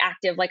 because I'm very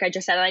active. Like I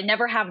just said, I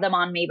never have them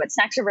on me, but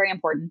snacks are very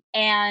important.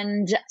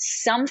 And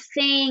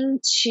something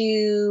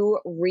to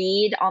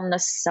read on the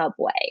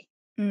subway.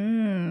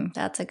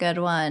 That's a good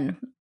one.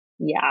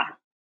 Yeah.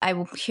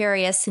 I'm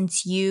curious,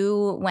 since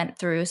you went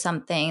through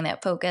something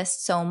that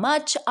focused so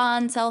much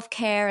on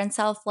self-care and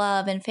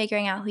self-love and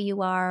figuring out who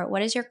you are,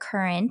 what is your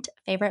current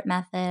favorite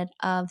method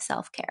of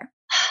self-care?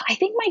 I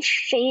think my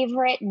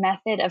favorite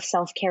method of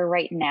self-care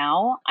right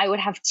now, I would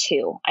have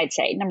two, I'd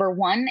say. Number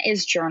one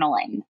is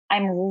journaling.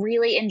 I'm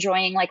really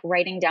enjoying like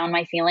writing down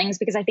my feelings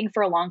because I think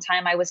for a long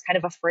time I was kind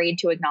of afraid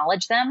to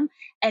acknowledge them.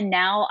 And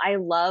now I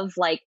love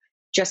like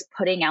just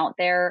putting out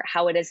there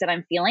how it is that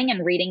I'm feeling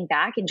and reading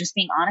back and just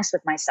being honest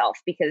with myself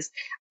because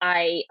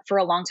for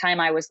a long time,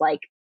 I was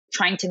like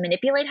trying to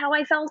manipulate how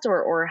I felt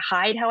or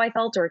hide how I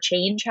felt or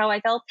change how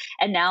I felt.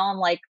 And now I'm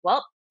like,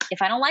 well,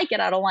 if I don't like it,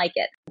 I don't like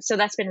it. So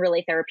that's been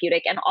really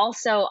therapeutic. And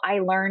also, I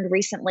learned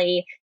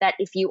recently that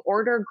if you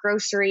order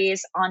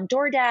groceries on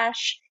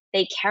DoorDash,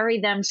 they carry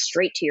them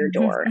straight to your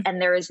door.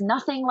 And there is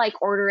nothing like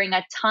ordering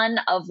a ton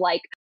of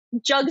like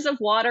jugs of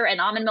water and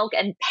almond milk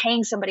and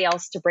paying somebody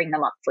else to bring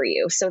them up for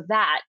you. So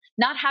that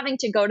not having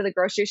to go to the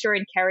grocery store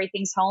and carry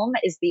things home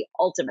is the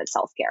ultimate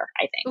self-care,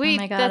 I think. Wait,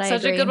 my God, that's I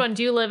such a agree. good one.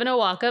 Do you live in a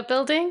walk-up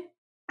building?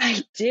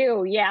 I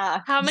do, yeah.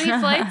 How many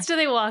flights do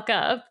they walk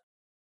up?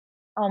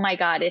 Oh my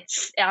God,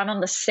 I'm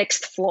on the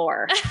 6th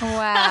floor.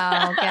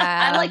 Wow,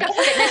 I'm like a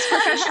fitness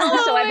professional,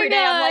 so every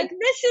day I'm like,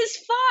 this is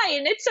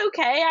fine. It's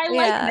okay. I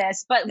like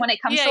this. But when it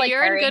comes to like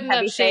you're in carrying good enough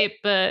heavy shape,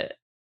 but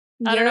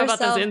I don't Your know about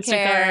those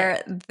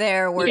self-care, Instacart.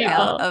 their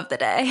workout of the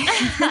day.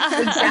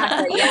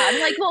 Exactly. Yeah. I'm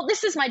like, well,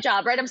 this is my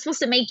job, right? I'm supposed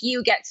to make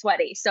you get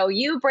sweaty. So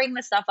you bring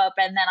the stuff up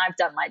and then I've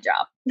done my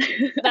job.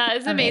 That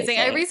is amazing.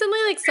 I Amazing. recently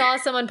like saw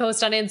someone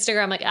post on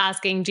Instagram like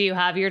asking, do you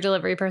have your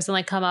delivery person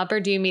like come up or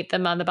do you meet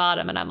them on the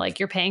bottom? And I'm like,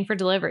 you're paying for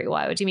delivery.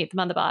 Why would you meet them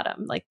on the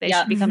bottom? Like they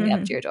should be coming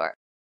up to your door.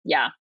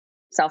 Yeah.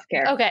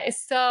 Self-care. Okay.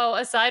 So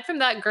aside from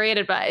that great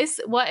advice,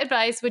 what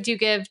advice would you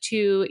give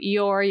to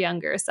your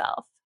younger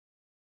self?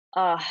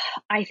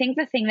 I think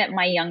the thing that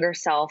my younger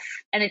self,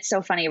 and it's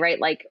so funny,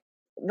 right? Like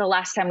the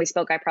last time we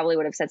spoke, I probably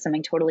would have said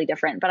something totally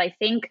different. But I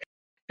think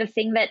the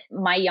thing that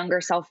my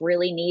younger self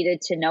really needed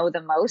to know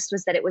the most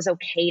was that it was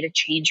okay to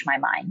change my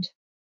mind.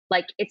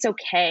 Like it's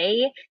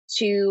okay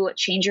to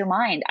change your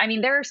mind. I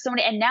mean, there are so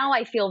many, and now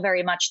I feel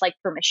very much like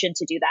permission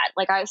to do that.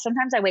 Like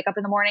sometimes I wake up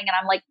in the morning and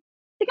I'm like,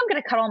 I think I'm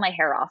going to cut all my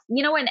hair off,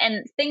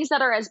 and things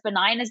that are as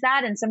benign as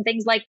that. And some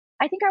things like,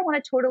 I think I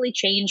want to totally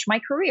change my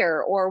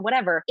career or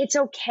whatever. It's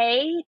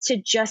okay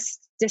to just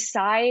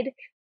decide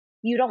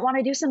you don't want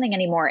to do something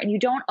anymore and you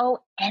don't owe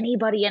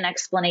anybody an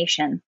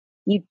explanation.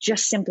 You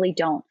just simply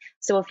don't.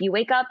 So if you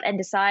wake up and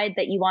decide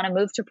that you want to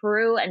move to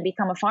Peru and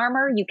become a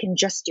farmer, you can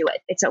just do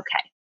it. It's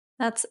okay.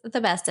 That's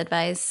the best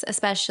advice,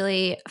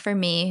 especially for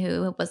me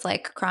who was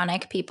like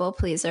chronic people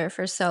pleaser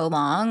for so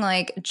long.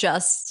 Like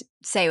just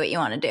say what you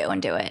want to do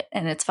and do it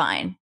and it's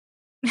fine.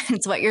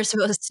 It's what you're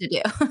supposed to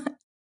do.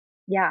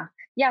 Yeah.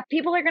 Yeah.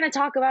 People are going to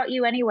talk about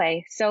you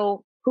anyway.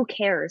 So who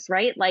cares,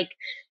 right? Like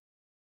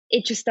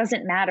it just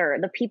doesn't matter.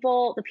 The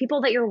people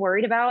that you're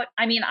worried about.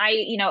 I mean,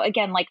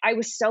 again, like I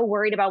was so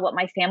worried about what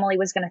my family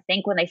was going to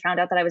think when they found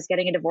out that I was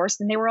getting a divorce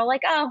and they were all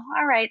like, oh,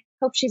 all right.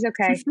 Hope she's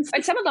okay.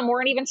 And some of them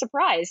weren't even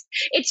surprised.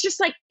 It's just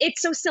like,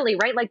 it's so silly,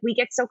 right? Like we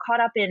get so caught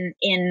up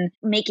in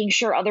making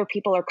sure other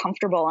people are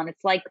comfortable. And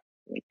it's like,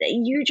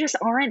 you just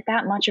aren't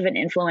that much of an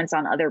influence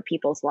on other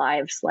people's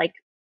lives. Like,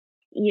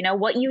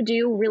 what you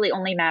do really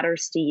only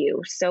matters to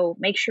you. So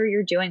make sure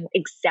you're doing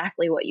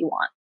exactly what you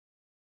want.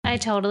 I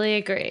totally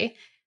agree.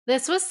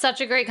 This was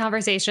such a great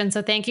conversation.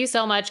 So thank you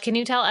so much. Can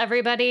you tell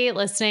everybody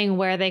listening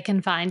where they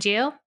can find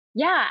you?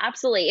 Yeah,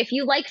 absolutely. If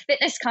you like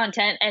fitness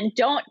content and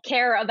don't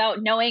care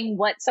about knowing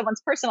what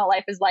someone's personal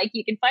life is like,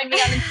 you can find me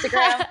on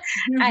Instagram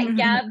at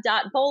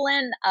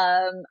gab.bolin.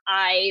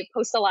 I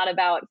post a lot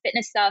about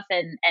fitness stuff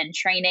and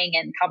training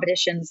and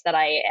competitions that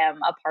I am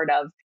a part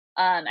of,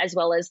 as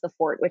well as the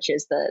Fort, which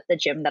is the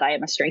gym that I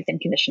am a strength and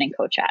conditioning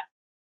coach at.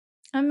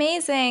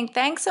 Amazing.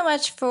 Thanks so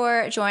much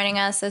for joining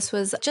us. This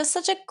was just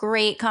such a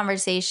great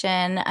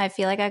conversation. I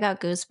feel like I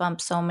got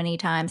goosebumps so many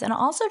times. And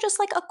also just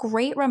like a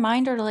great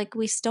reminder to like,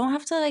 we don't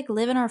have to like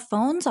live in our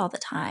phones all the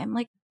time.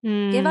 Like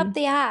give up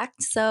the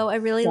act. So I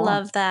really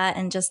love that.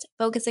 And just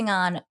focusing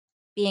on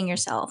being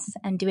yourself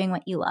and doing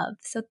what you love.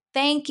 So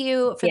thank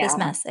you for this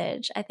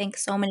message. I think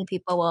so many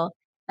people will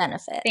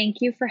benefit. Thank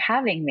you for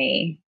having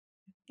me.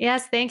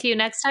 Yes, thank you.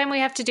 Next time we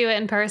have to do it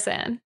in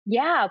person.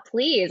 Yeah,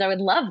 please. I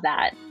would love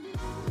that.